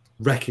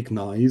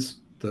recognize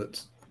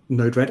that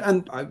Node-RED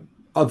and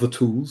other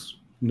tools,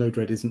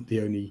 Node-RED isn't the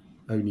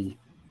only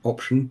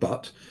option,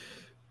 but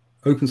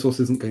open source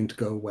isn't going to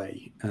go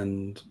away.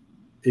 And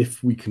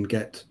if we can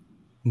get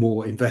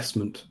more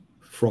investment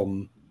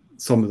from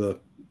some of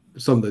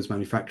those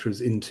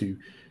manufacturers into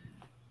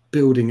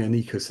building an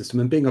ecosystem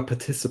and being a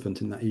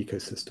participant in that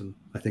ecosystem,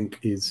 I think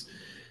is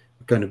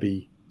going to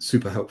be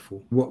super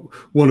helpful.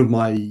 One of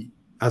my,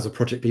 as a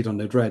project lead on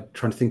Node-RED,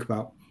 trying to think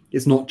about,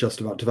 it's not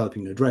just about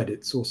developing Node-RED,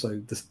 it's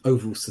also this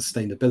overall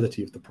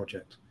sustainability of the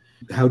project.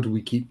 How do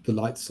we keep the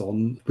lights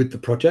on with the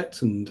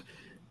project? And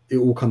it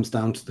all comes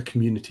down to the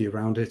community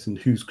around it and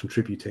who's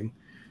contributing.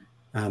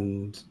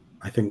 And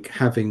I think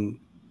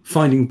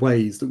finding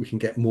ways that we can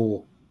get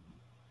more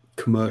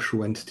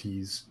commercial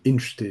entities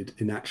interested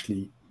in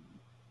actually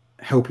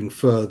helping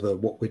further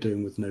what we're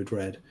doing with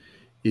Node-RED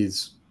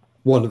is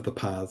one of the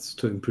paths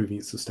to improving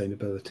its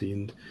sustainability.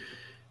 And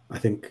I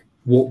think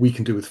what we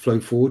can do with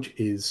FlowForge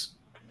is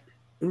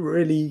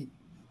really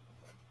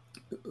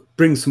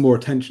bring some more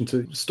attention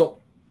to stop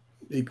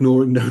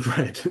ignoring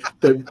Node-RED.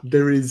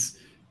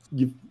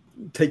 You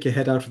take your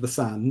head out of the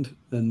sand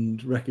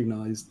and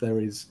recognize there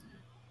is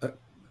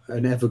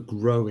an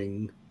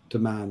ever-growing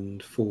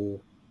demand for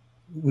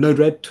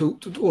Node-RED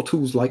or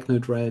tools like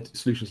Node-RED,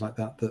 solutions like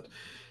that,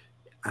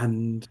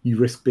 and you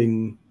risk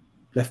being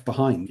left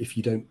behind if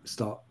you don't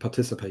start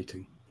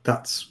participating.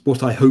 That's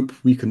what I hope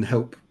we can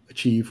help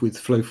achieve with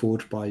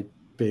FlowForge by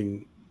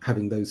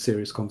having those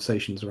serious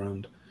conversations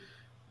around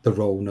the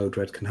role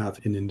Node-RED can have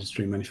in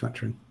industry and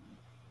manufacturing.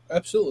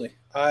 Absolutely.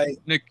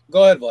 Nick,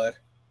 go ahead, Vlad.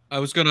 I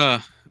was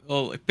gonna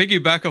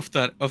piggyback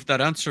off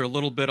that answer a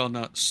little bit on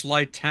a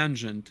slight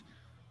tangent.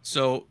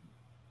 So,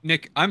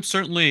 Nick,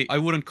 I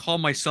wouldn't call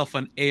myself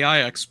an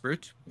AI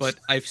expert, but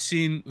I've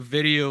seen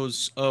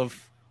videos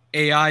of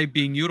AI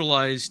being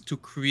utilized to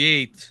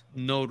create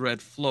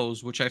Node-RED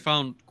flows, which I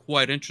found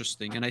quite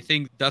interesting. And I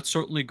think that's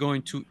certainly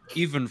going to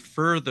even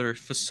further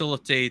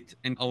facilitate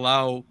and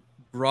allow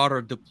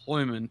broader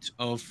deployment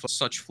of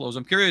such flows.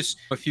 I'm curious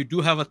if you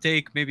do have a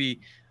take, maybe,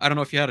 I don't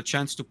know if you had a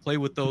chance to play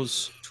with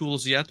those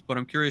tools yet, but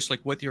I'm curious like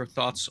what your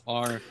thoughts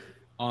are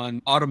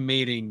on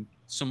automating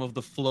some of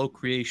the flow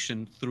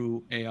creation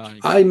through AI.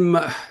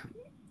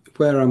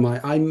 Where am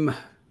I?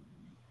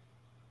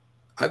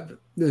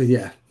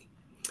 Yeah.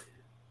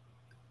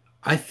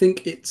 I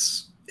think it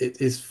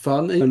is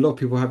fun. A lot of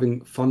people are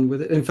having fun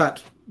with it. In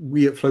fact,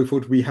 we at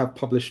Flowforward, we have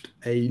published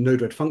a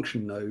Node-RED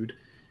function node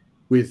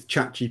with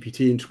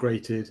ChatGPT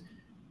integrated.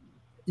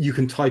 You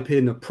can type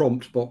in a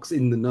prompt box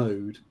in the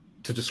node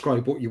to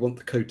describe what you want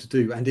the code to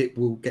do, and it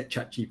will get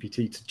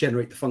ChatGPT to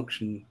generate the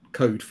function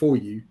code for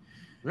you.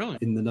 Really?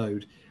 In the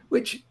node,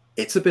 which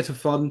it's a bit of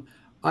fun.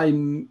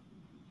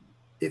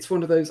 It's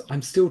one of those,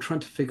 I'm still trying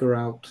to figure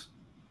out.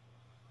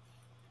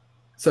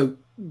 So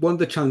one of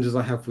the challenges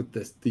I have with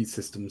these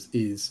systems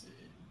is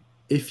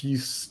if you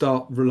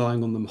start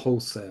relying on them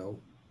wholesale,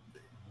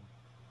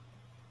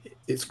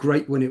 it's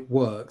great when it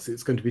works.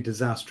 It's going to be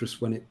disastrous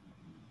when it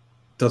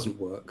doesn't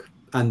work.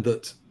 And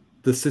that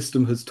the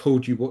system has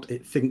told you what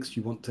it thinks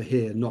you want to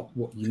hear, not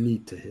what you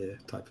need to hear,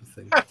 type of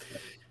thing.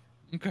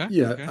 Okay.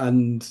 Yeah. Okay.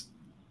 And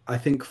I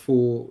think it's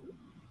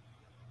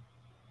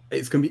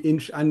going to be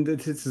interesting. And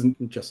this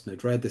isn't just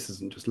Node-RED. This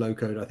isn't just low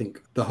code. I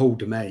think the whole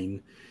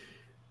domain,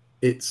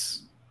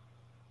 it's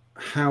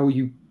how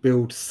you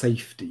build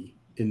safety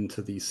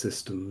into these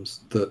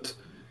systems that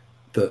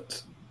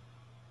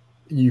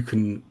you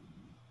can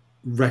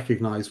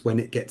recognize when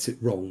it gets it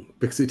wrong,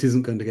 because it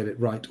isn't going to get it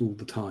right all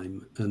the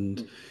time.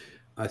 And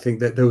I think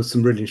that there was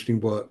some really interesting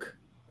work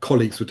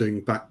colleagues were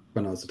doing back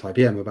when I was at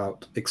IBM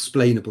about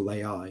explainable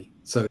AI.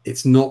 So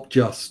it's not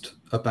just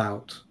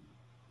about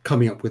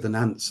coming up with an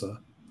answer,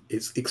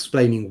 it's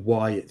explaining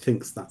why it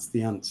thinks that's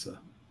the answer.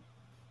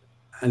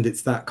 And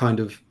it's that kind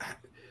of,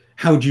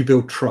 how do you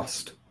build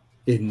trust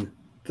in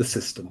the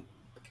system?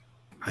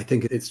 I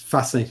think it's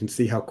fascinating to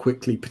see how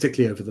quickly,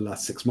 particularly over the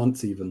last 6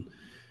 months even,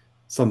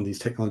 some of these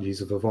technologies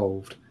have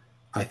evolved.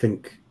 I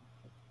think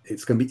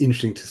it's going to be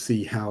interesting to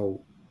see how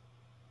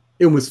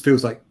it almost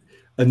feels like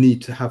a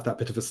need to have that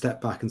bit of a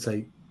step back and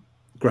say,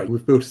 great,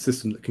 we've built a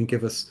system that can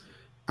give us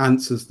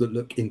answers that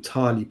look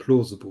entirely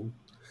plausible,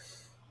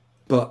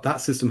 but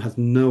that system has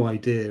no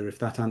idea if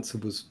that answer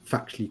was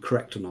factually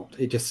correct or not.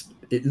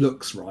 It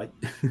looks right.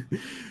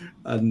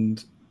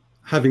 And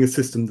having a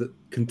system that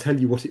can tell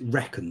you what it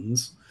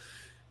reckons,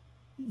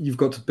 you've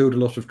got to build a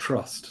lot of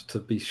trust to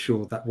be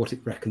sure that what it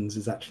reckons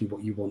is actually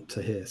what you want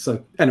to hear.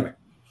 So anyway,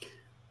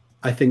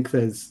 I think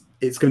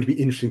it's going to be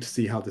interesting to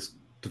see how this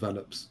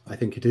develops. I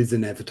think it is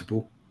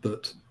inevitable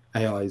that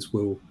AIs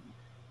will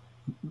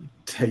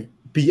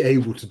be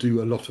able to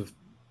do a lot of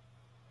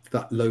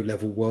that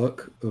low-level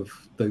work of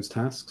those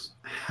tasks.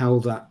 How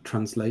that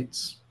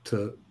translates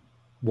to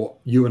what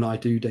you and I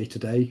do day to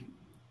day,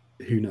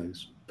 who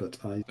knows? But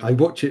I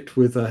watch it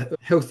with a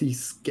healthy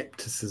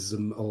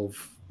skepticism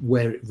of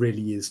where it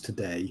really is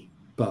today,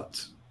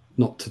 but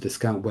not to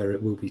discount where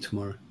it will be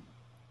tomorrow.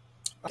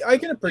 I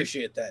can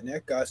appreciate that,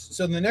 Nick.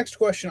 So the next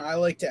question I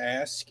like to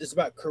ask is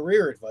about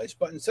career advice,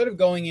 but instead of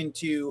going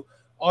into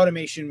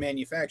automation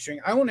manufacturing,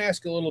 I want to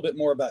ask a little bit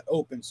more about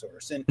open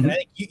source. And I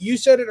think you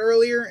said it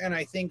earlier, and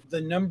I think the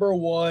number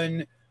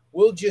one,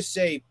 we'll just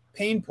say,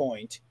 pain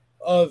point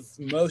of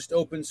most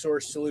open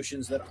source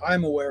solutions that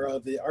I'm aware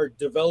of are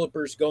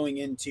developers going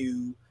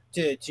into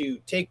to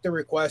take the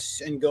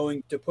requests and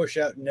going to push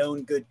out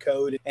known good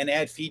code and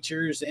add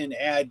features and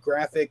add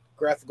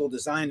graphical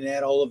design and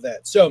add all of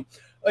that. So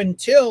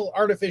until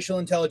artificial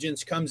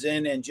intelligence comes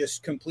in and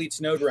just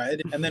completes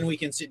Node-RED, and then we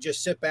can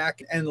just sit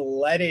back and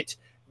let it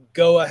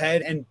go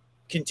ahead and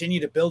continue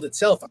to build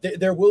itself,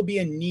 there will be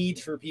a need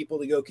for people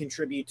to go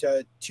contribute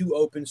to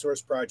open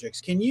source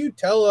projects. Can you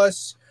tell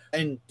us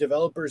and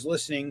developers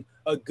listening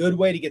a good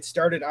way to get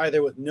started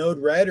either with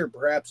Node-RED or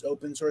perhaps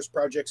open source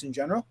projects in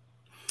general?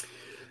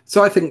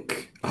 So I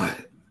think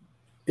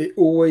it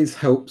always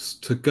helps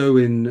to go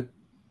in,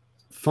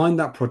 find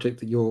that project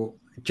that you're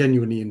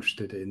genuinely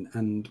interested in,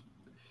 and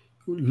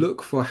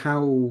look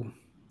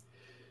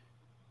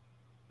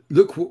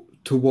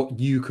to what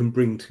you can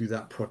bring to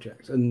that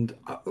project. And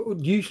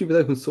usually with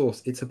open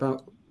source, it's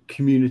about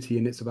community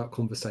and it's about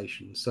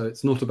conversation. So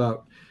it's not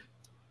about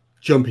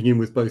jumping in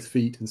with both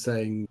feet and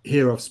saying,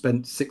 here, I've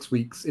spent 6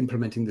 weeks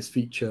implementing this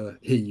feature,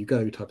 here you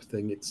go, type of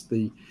thing.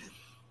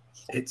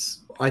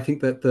 I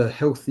think that the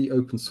healthy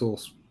open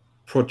source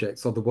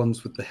projects are the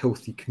ones with the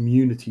healthy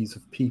communities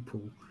of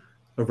people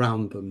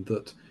around them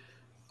that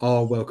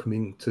are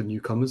welcoming to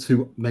newcomers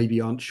who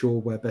maybe aren't sure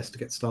where best to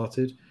get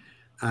started,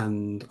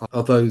 and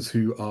are those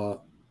who are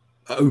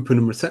open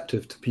and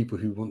receptive to people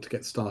who want to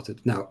get started.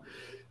 Now,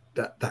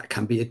 that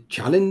can be a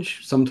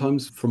challenge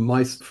sometimes from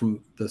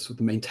the sort of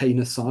the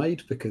maintainer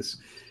side,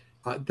 because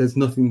there's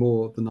nothing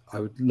more than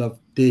I would love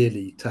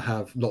dearly to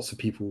have lots of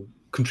people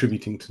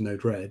contributing to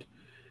Node-RED.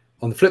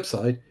 On the flip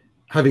side,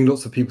 having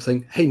lots of people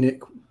saying, hey,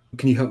 Nick,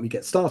 can you help me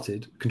get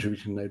started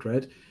contributing to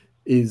Node-RED?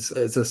 is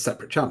a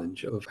separate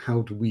challenge of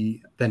how do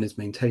we then as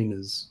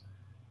maintainers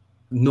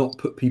not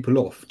put people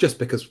off just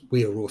because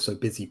we are also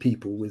busy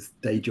people with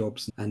day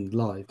jobs and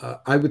lives.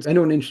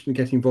 Anyone interested in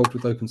getting involved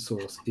with open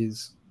source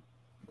is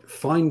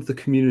find the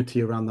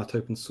community around that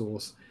open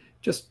source,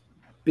 just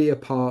be a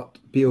part,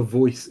 be a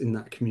voice in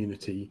that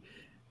community,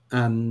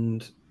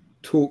 and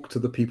talk to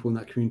the people in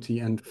that community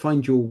and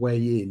find your way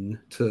in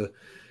to,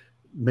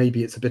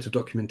 maybe it's a bit of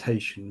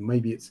documentation,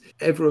 maybe it's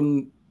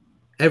everyone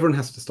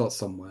has to start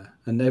somewhere,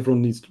 and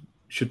everyone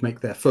should make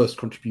their first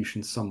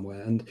contribution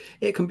somewhere. And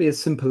it can be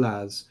as simple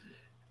as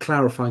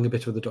clarifying a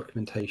bit of the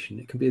documentation.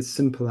 It can be as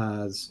simple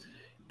as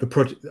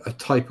a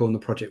typo on the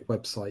project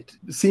website,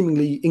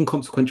 seemingly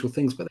inconsequential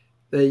things, but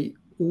they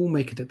all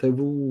make it. They're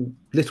all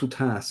little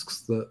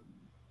tasks that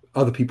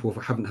other people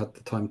haven't had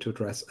the time to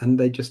address, and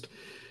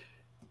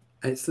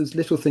it's those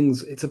little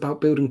things. It's about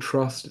building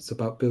trust. It's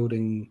about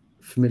building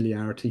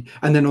familiarity.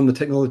 And then on the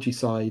technology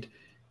side,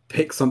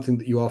 pick something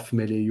that you are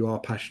familiar, you are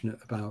passionate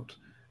about,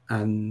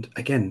 and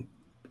again,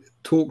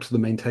 talk to the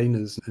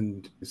maintainers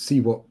and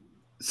see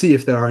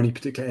if there are any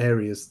particular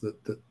areas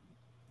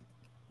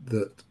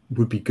that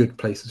would be good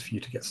places for you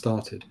to get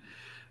started.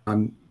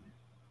 I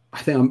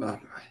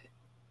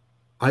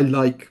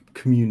like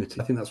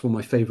community. I think that's one of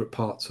my favorite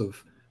parts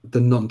of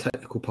the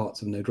non-technical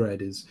parts of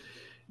Node-RED is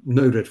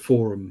Node-RED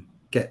forum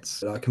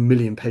gets like 1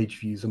 million page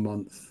views a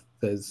month.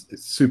 It's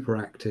super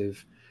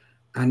active.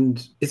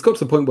 And it's got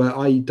to the point where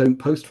I don't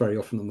post very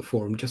often on the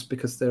forum just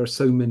because there are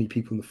so many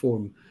people in the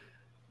forum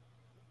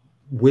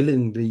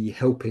willingly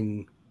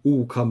helping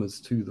all comers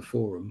to the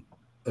forum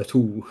at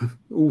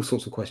all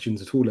sorts of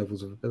questions at all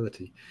levels of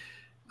ability.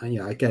 And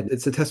yeah, again,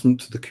 it's a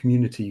testament to the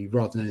community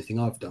rather than anything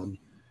I've done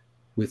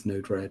with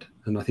Node-RED.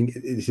 And I think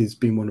it has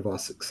been one of our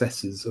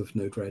successes of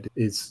Node-RED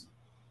is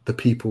the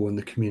people and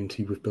the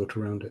community we've built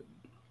around it.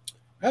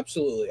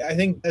 Absolutely. I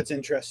think that's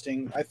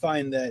interesting. I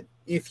find that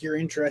if you're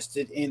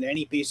interested in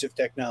any piece of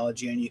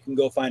technology and you can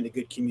go find a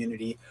good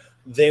community,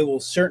 they will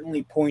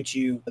certainly point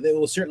you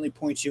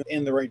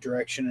in the right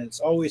direction. And it's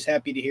always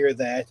happy to hear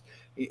that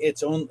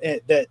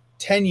that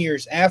 10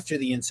 years after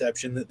the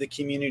inception that the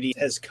community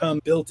has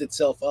built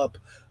itself up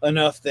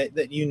enough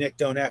that you, Nick,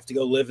 don't have to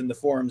go live in the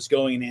forums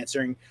going and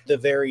answering the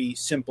very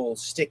simple,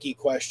 sticky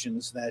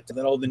questions that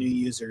all the new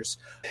users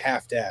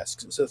have to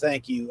ask. So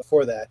thank you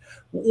for that.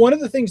 One of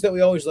the things that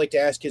we always like to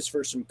ask is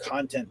for some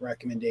content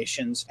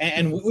recommendations.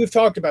 And we've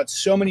talked about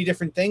so many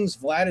different things.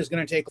 Vlad is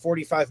going to take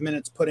 45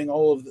 minutes putting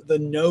all of the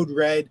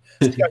Node-RED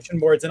discussion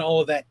boards and all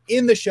of that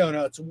in the show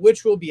notes,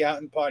 which will be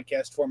out in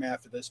podcast form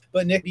after this.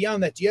 But Nick,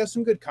 beyond that, do you have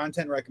some good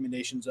content recommendations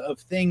of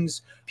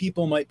things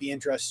people might be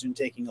interested in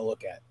taking a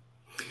look at?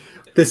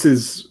 This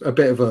is a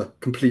bit of a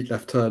complete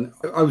left turn.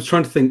 I was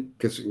trying to think,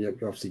 because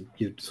obviously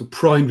you sort of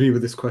primed me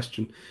with this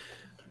question.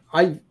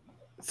 I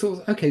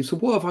thought, okay, so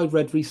what have I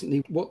read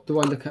recently? What do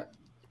I look at?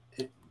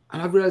 And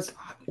I realized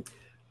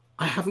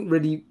I haven't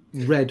really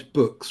read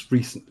books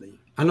recently.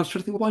 And I was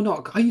trying to think, well, why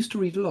not? I used to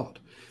read a lot.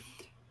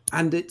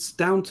 And it's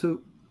down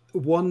to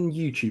one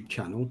YouTube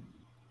channel,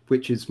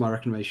 which is my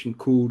recommendation,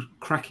 called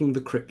Cracking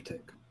the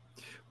Cryptic,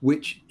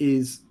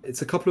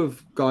 it's a couple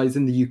of guys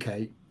in the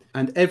UK,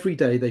 and every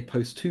day they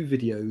post 2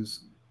 videos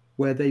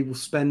where they will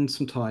spend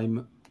some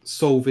time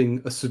solving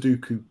a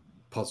Sudoku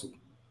puzzle,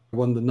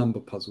 one of the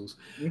number puzzles.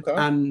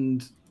 Okay.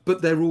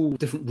 But they're all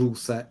different rule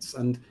sets,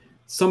 and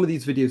some of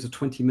these videos are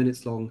 20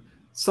 minutes long.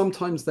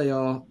 Sometimes they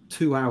are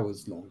 2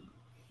 hours long.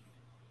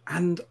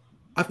 And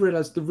I've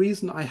realized the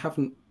reason I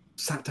haven't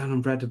sat down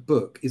and read a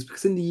book is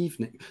because in the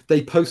evening,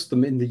 they post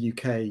them in the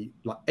UK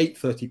like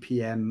 8:30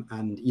 p.m.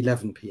 and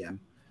 11 p.m.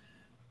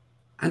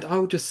 And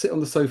I'll just sit on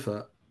the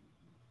sofa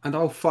and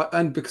I'll fight,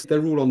 and because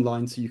they're all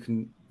online, so you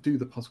can do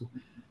the puzzle.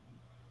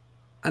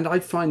 And I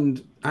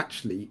find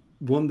actually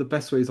one of the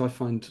best ways I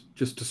find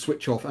just to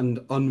switch off and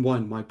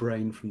unwind my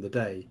brain from the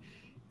day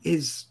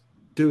is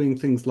doing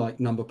things like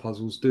number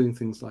puzzles, doing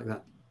things like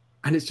that.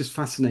 And it's just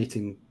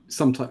fascinating.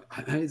 Sometimes,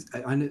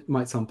 I know it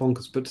might sound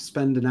bonkers, but to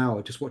spend an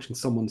hour just watching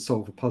someone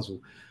solve a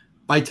puzzle,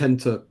 I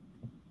tend to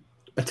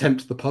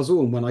attempt the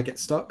puzzle, and when I get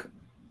stuck,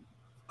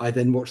 I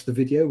then watch the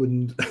video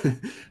and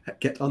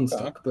get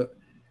unstuck. But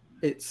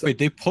it's wait,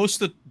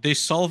 they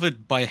solve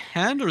it by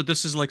hand, or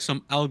this is like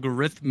some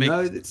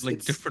algorithmic it's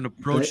different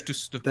approach to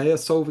stuff? They are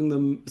solving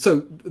them. So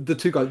the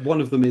 2 guys, one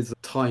of them is a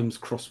Times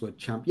crossword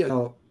champ. Yeah,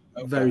 are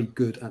very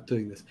good at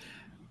doing this.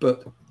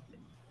 But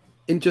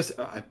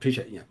I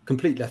appreciate,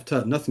 complete left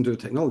turn, nothing to do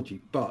with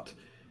technology. But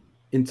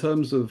in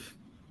terms of,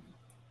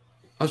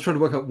 I was trying to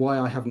work out why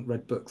I haven't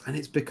read books, and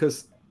it's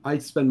because I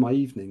spend my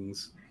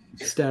evenings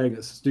staring at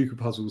Sudoku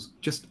puzzles,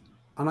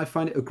 and I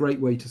find it a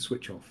great way to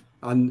switch off.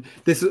 And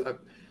this is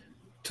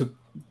to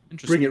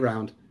bring it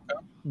round.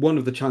 One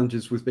of the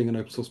challenges with being an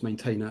open source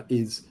maintainer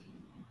is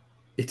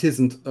it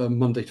isn't a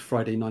Monday to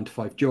Friday 9 to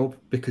 5 job,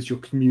 because your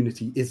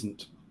community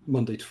isn't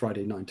Monday to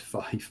Friday 9 to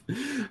 5.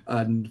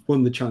 And one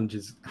of the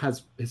challenges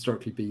has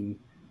historically been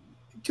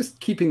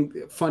just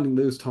finding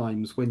those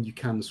times when you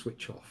can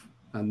switch off.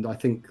 And I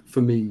think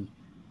for me,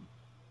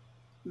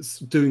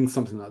 doing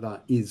something like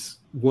that is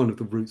one of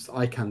the routes that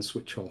I can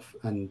switch off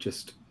and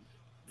just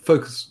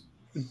focus,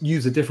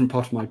 use a different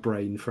part of my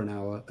brain for an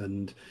hour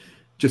and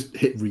just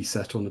hit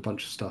reset on a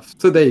bunch of stuff.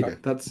 So there you go.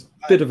 That's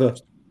a bit of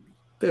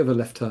a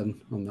left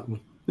turn on that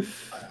one.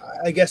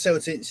 I guess I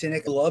would say,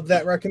 Nick, love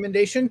that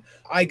recommendation.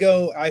 I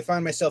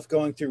find myself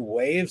going through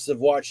waves of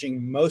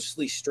watching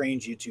mostly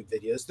strange YouTube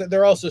videos.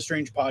 There are also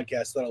strange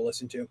podcasts that I'll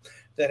listen to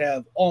that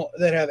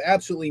have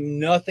absolutely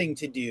nothing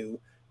to do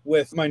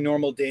with my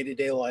normal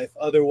day-to-day life.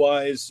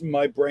 Otherwise,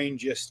 my brain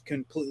just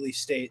completely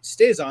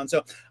stays on.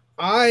 So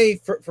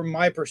from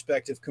my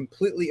perspective,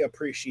 completely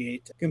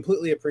appreciate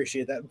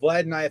that.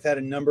 Vlad and I have had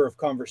a number of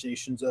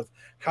conversations of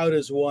how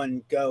does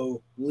one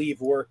go leave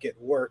work at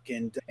work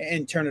and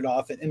turn it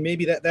off. And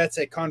maybe that's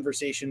a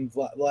conversation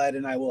Vlad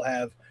and I will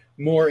have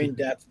more in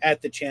depth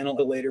at the channel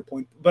at a later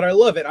point. But I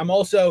love it. I'm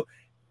also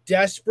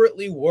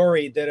desperately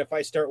worried that if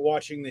I start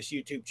watching this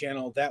YouTube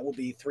channel, that will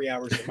be 3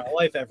 hours of my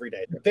life every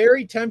day.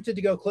 Very tempted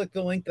to go click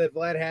the link that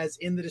Vlad has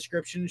in the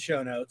description and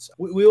show notes.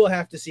 We will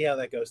have to see how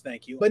that goes.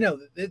 Thank you. But no,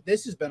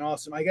 this has been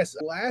awesome. I guess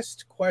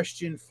last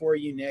question for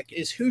you, Nick,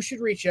 is who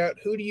should reach out?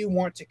 Who do you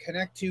want to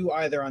connect to,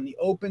 either on the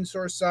open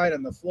source side,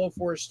 on the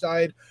Flowforge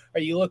side? Are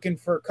you looking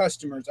for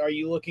customers? Are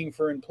you looking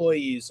for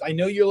employees? I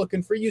know you're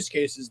looking for use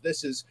cases.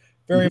 This is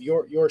very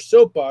your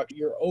soapbox,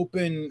 your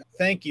open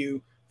thank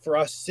you for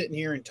us sitting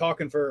here and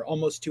talking for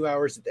almost 2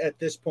 hours at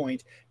this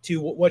point to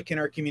what can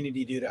our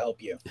community do to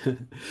help you?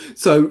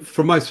 So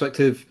from my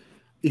perspective,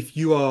 if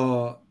you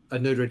are a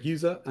Node-RED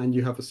user and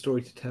you have a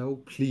story to tell,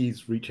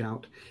 please reach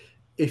out.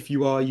 If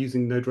you are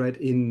using Node-RED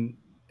in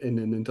an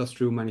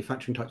industrial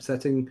manufacturing type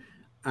setting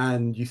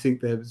and you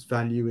think there's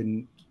value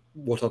in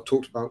what I've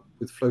talked about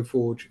with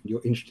Flowforge, and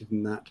you're interested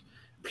in that,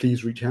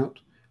 please reach out.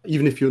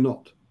 Even if you're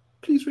not,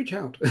 please reach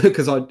out,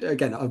 because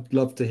I'd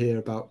love to hear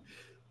about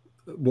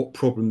what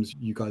problems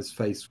you guys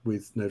face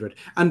with Node-RED.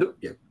 And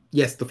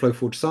yes, the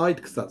Flowforge side,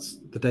 because that's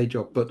the day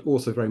job, but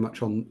also very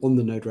much on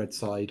the Node-RED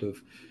side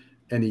of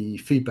any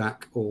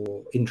feedback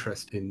or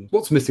interest in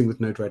what's missing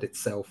with Node-RED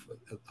itself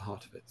at the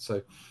heart of it.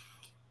 So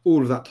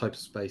all of that type of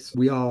space.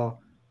 We are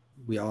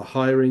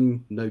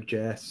hiring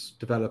Node.js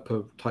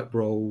developer type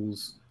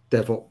roles,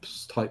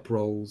 DevOps type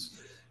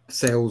roles,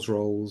 sales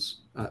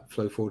roles at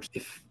Flowforge.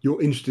 If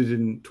you're interested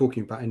in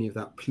talking about any of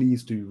that,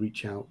 please do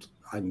reach out.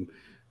 I'm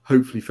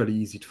hopefully fairly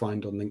easy to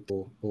find on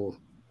LinkedIn or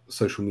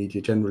social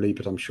media generally,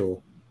 but I'm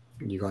sure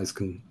you guys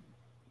can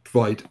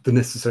provide the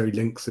necessary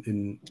links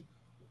in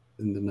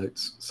the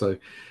notes. So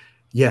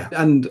yeah,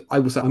 and I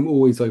will say I'm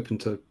always open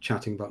to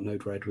chatting about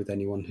Node-RED with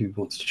anyone who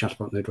wants to chat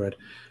about Node-RED.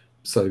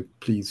 So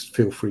please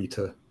feel free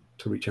to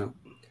reach out.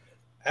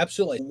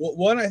 Absolutely.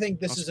 One, I think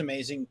this is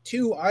amazing.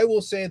 Two, I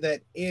will say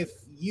that if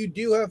you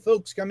do have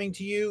folks coming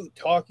to you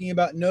talking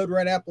about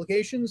Node-RED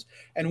applications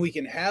and we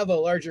can have a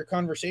larger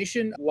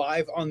conversation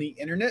live on the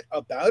internet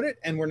about it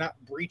and we're not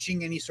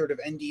breaching any sort of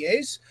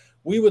NDAs,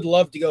 we would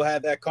love to go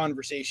have that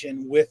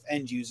conversation with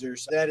end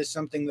users. That is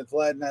something that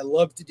Vlad and I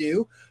love to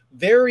do.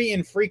 Very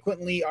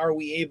infrequently are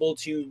we able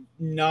to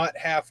not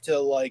have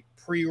to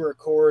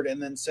pre-record and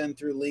then send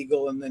through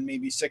legal and then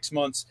maybe 6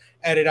 months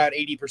edit out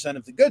 80%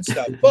 of the good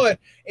stuff. But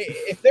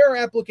if there are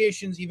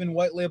applications, even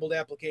white labeled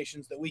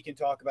applications that we can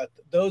talk about,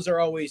 those are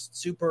always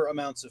super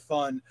amounts of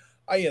fun.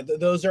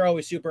 Those are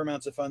always super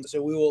amounts of fun.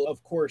 So we will,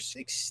 of course,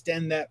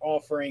 extend that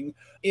offering.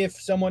 If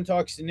someone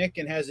talks to Nick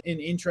and has an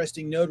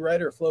interesting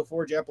Node-RED or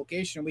Flowforge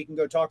application, we can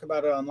go talk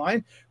about it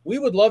online. We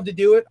would love to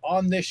do it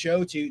on this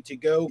show to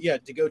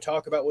go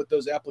talk about what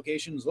those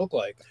applications look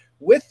like.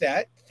 With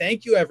that,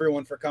 thank you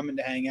everyone for coming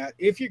to hang out.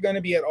 If you're going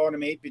to be at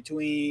Automate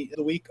between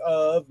the week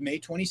of May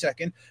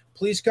 22nd,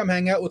 please come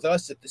hang out with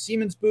us at the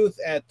Siemens booth,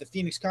 at the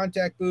Phoenix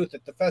Contact booth,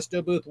 at the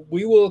Festo booth.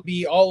 We will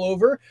be all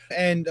over.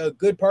 And a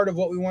good part of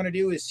what we want to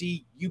do is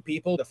see you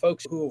people, the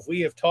folks who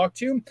we have talked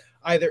to,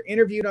 either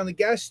interviewed on the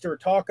guest or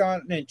talk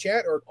on and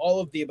chat or all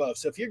of the above.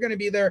 So if you're going to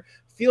be there,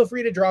 feel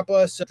free to drop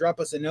us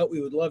a note.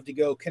 We would love to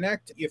go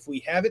connect. If we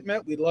haven't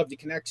met, we'd love to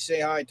connect,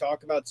 say hi,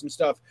 talk about some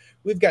stuff.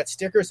 We've got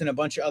stickers and a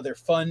bunch of other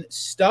fun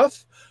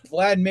stuff.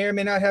 Vlad may or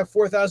may not have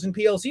 4,000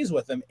 PLCs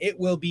with him. It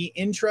will be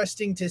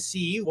interesting to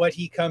see what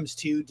he comes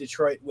to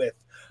Detroit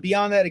with.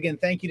 Beyond that, again,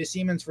 thank you to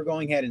Siemens for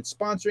going ahead and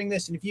sponsoring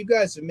this. And if you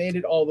guys have made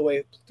it all the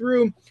way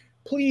through,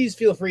 please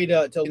feel free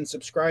to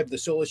subscribe to the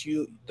Solus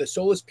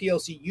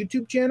PLC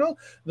YouTube channel,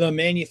 the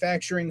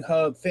Manufacturing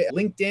Hub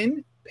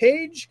LinkedIn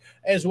page,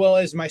 as well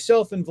as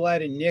myself and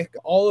Vlad and Nick.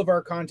 All of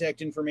our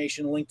contact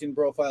information, LinkedIn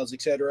profiles,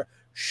 etc.,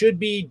 should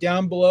be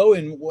down below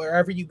and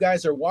wherever you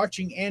guys are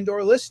watching and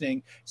or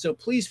listening. So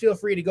please feel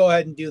free to go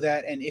ahead and do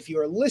that. And if you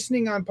are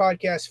listening on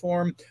podcast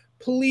form,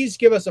 please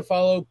give us a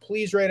follow.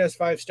 Please rate us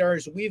 5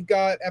 stars. We've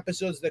got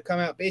episodes that come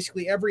out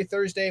basically every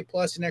Thursday,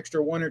 plus an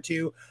extra 1 or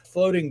 2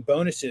 floating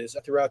bonuses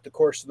throughout the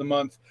course of the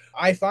month.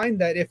 I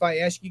find that if I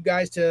ask you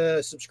guys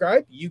to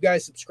subscribe, you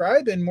guys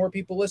subscribe and more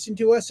people listen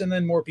to us and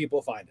then more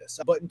people find us.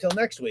 But until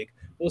next week,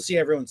 we'll see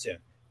everyone soon.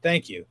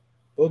 Thank you.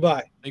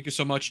 Bye-bye. Thank you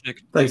so much,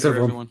 Nick. Thanks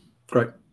everyone. Great.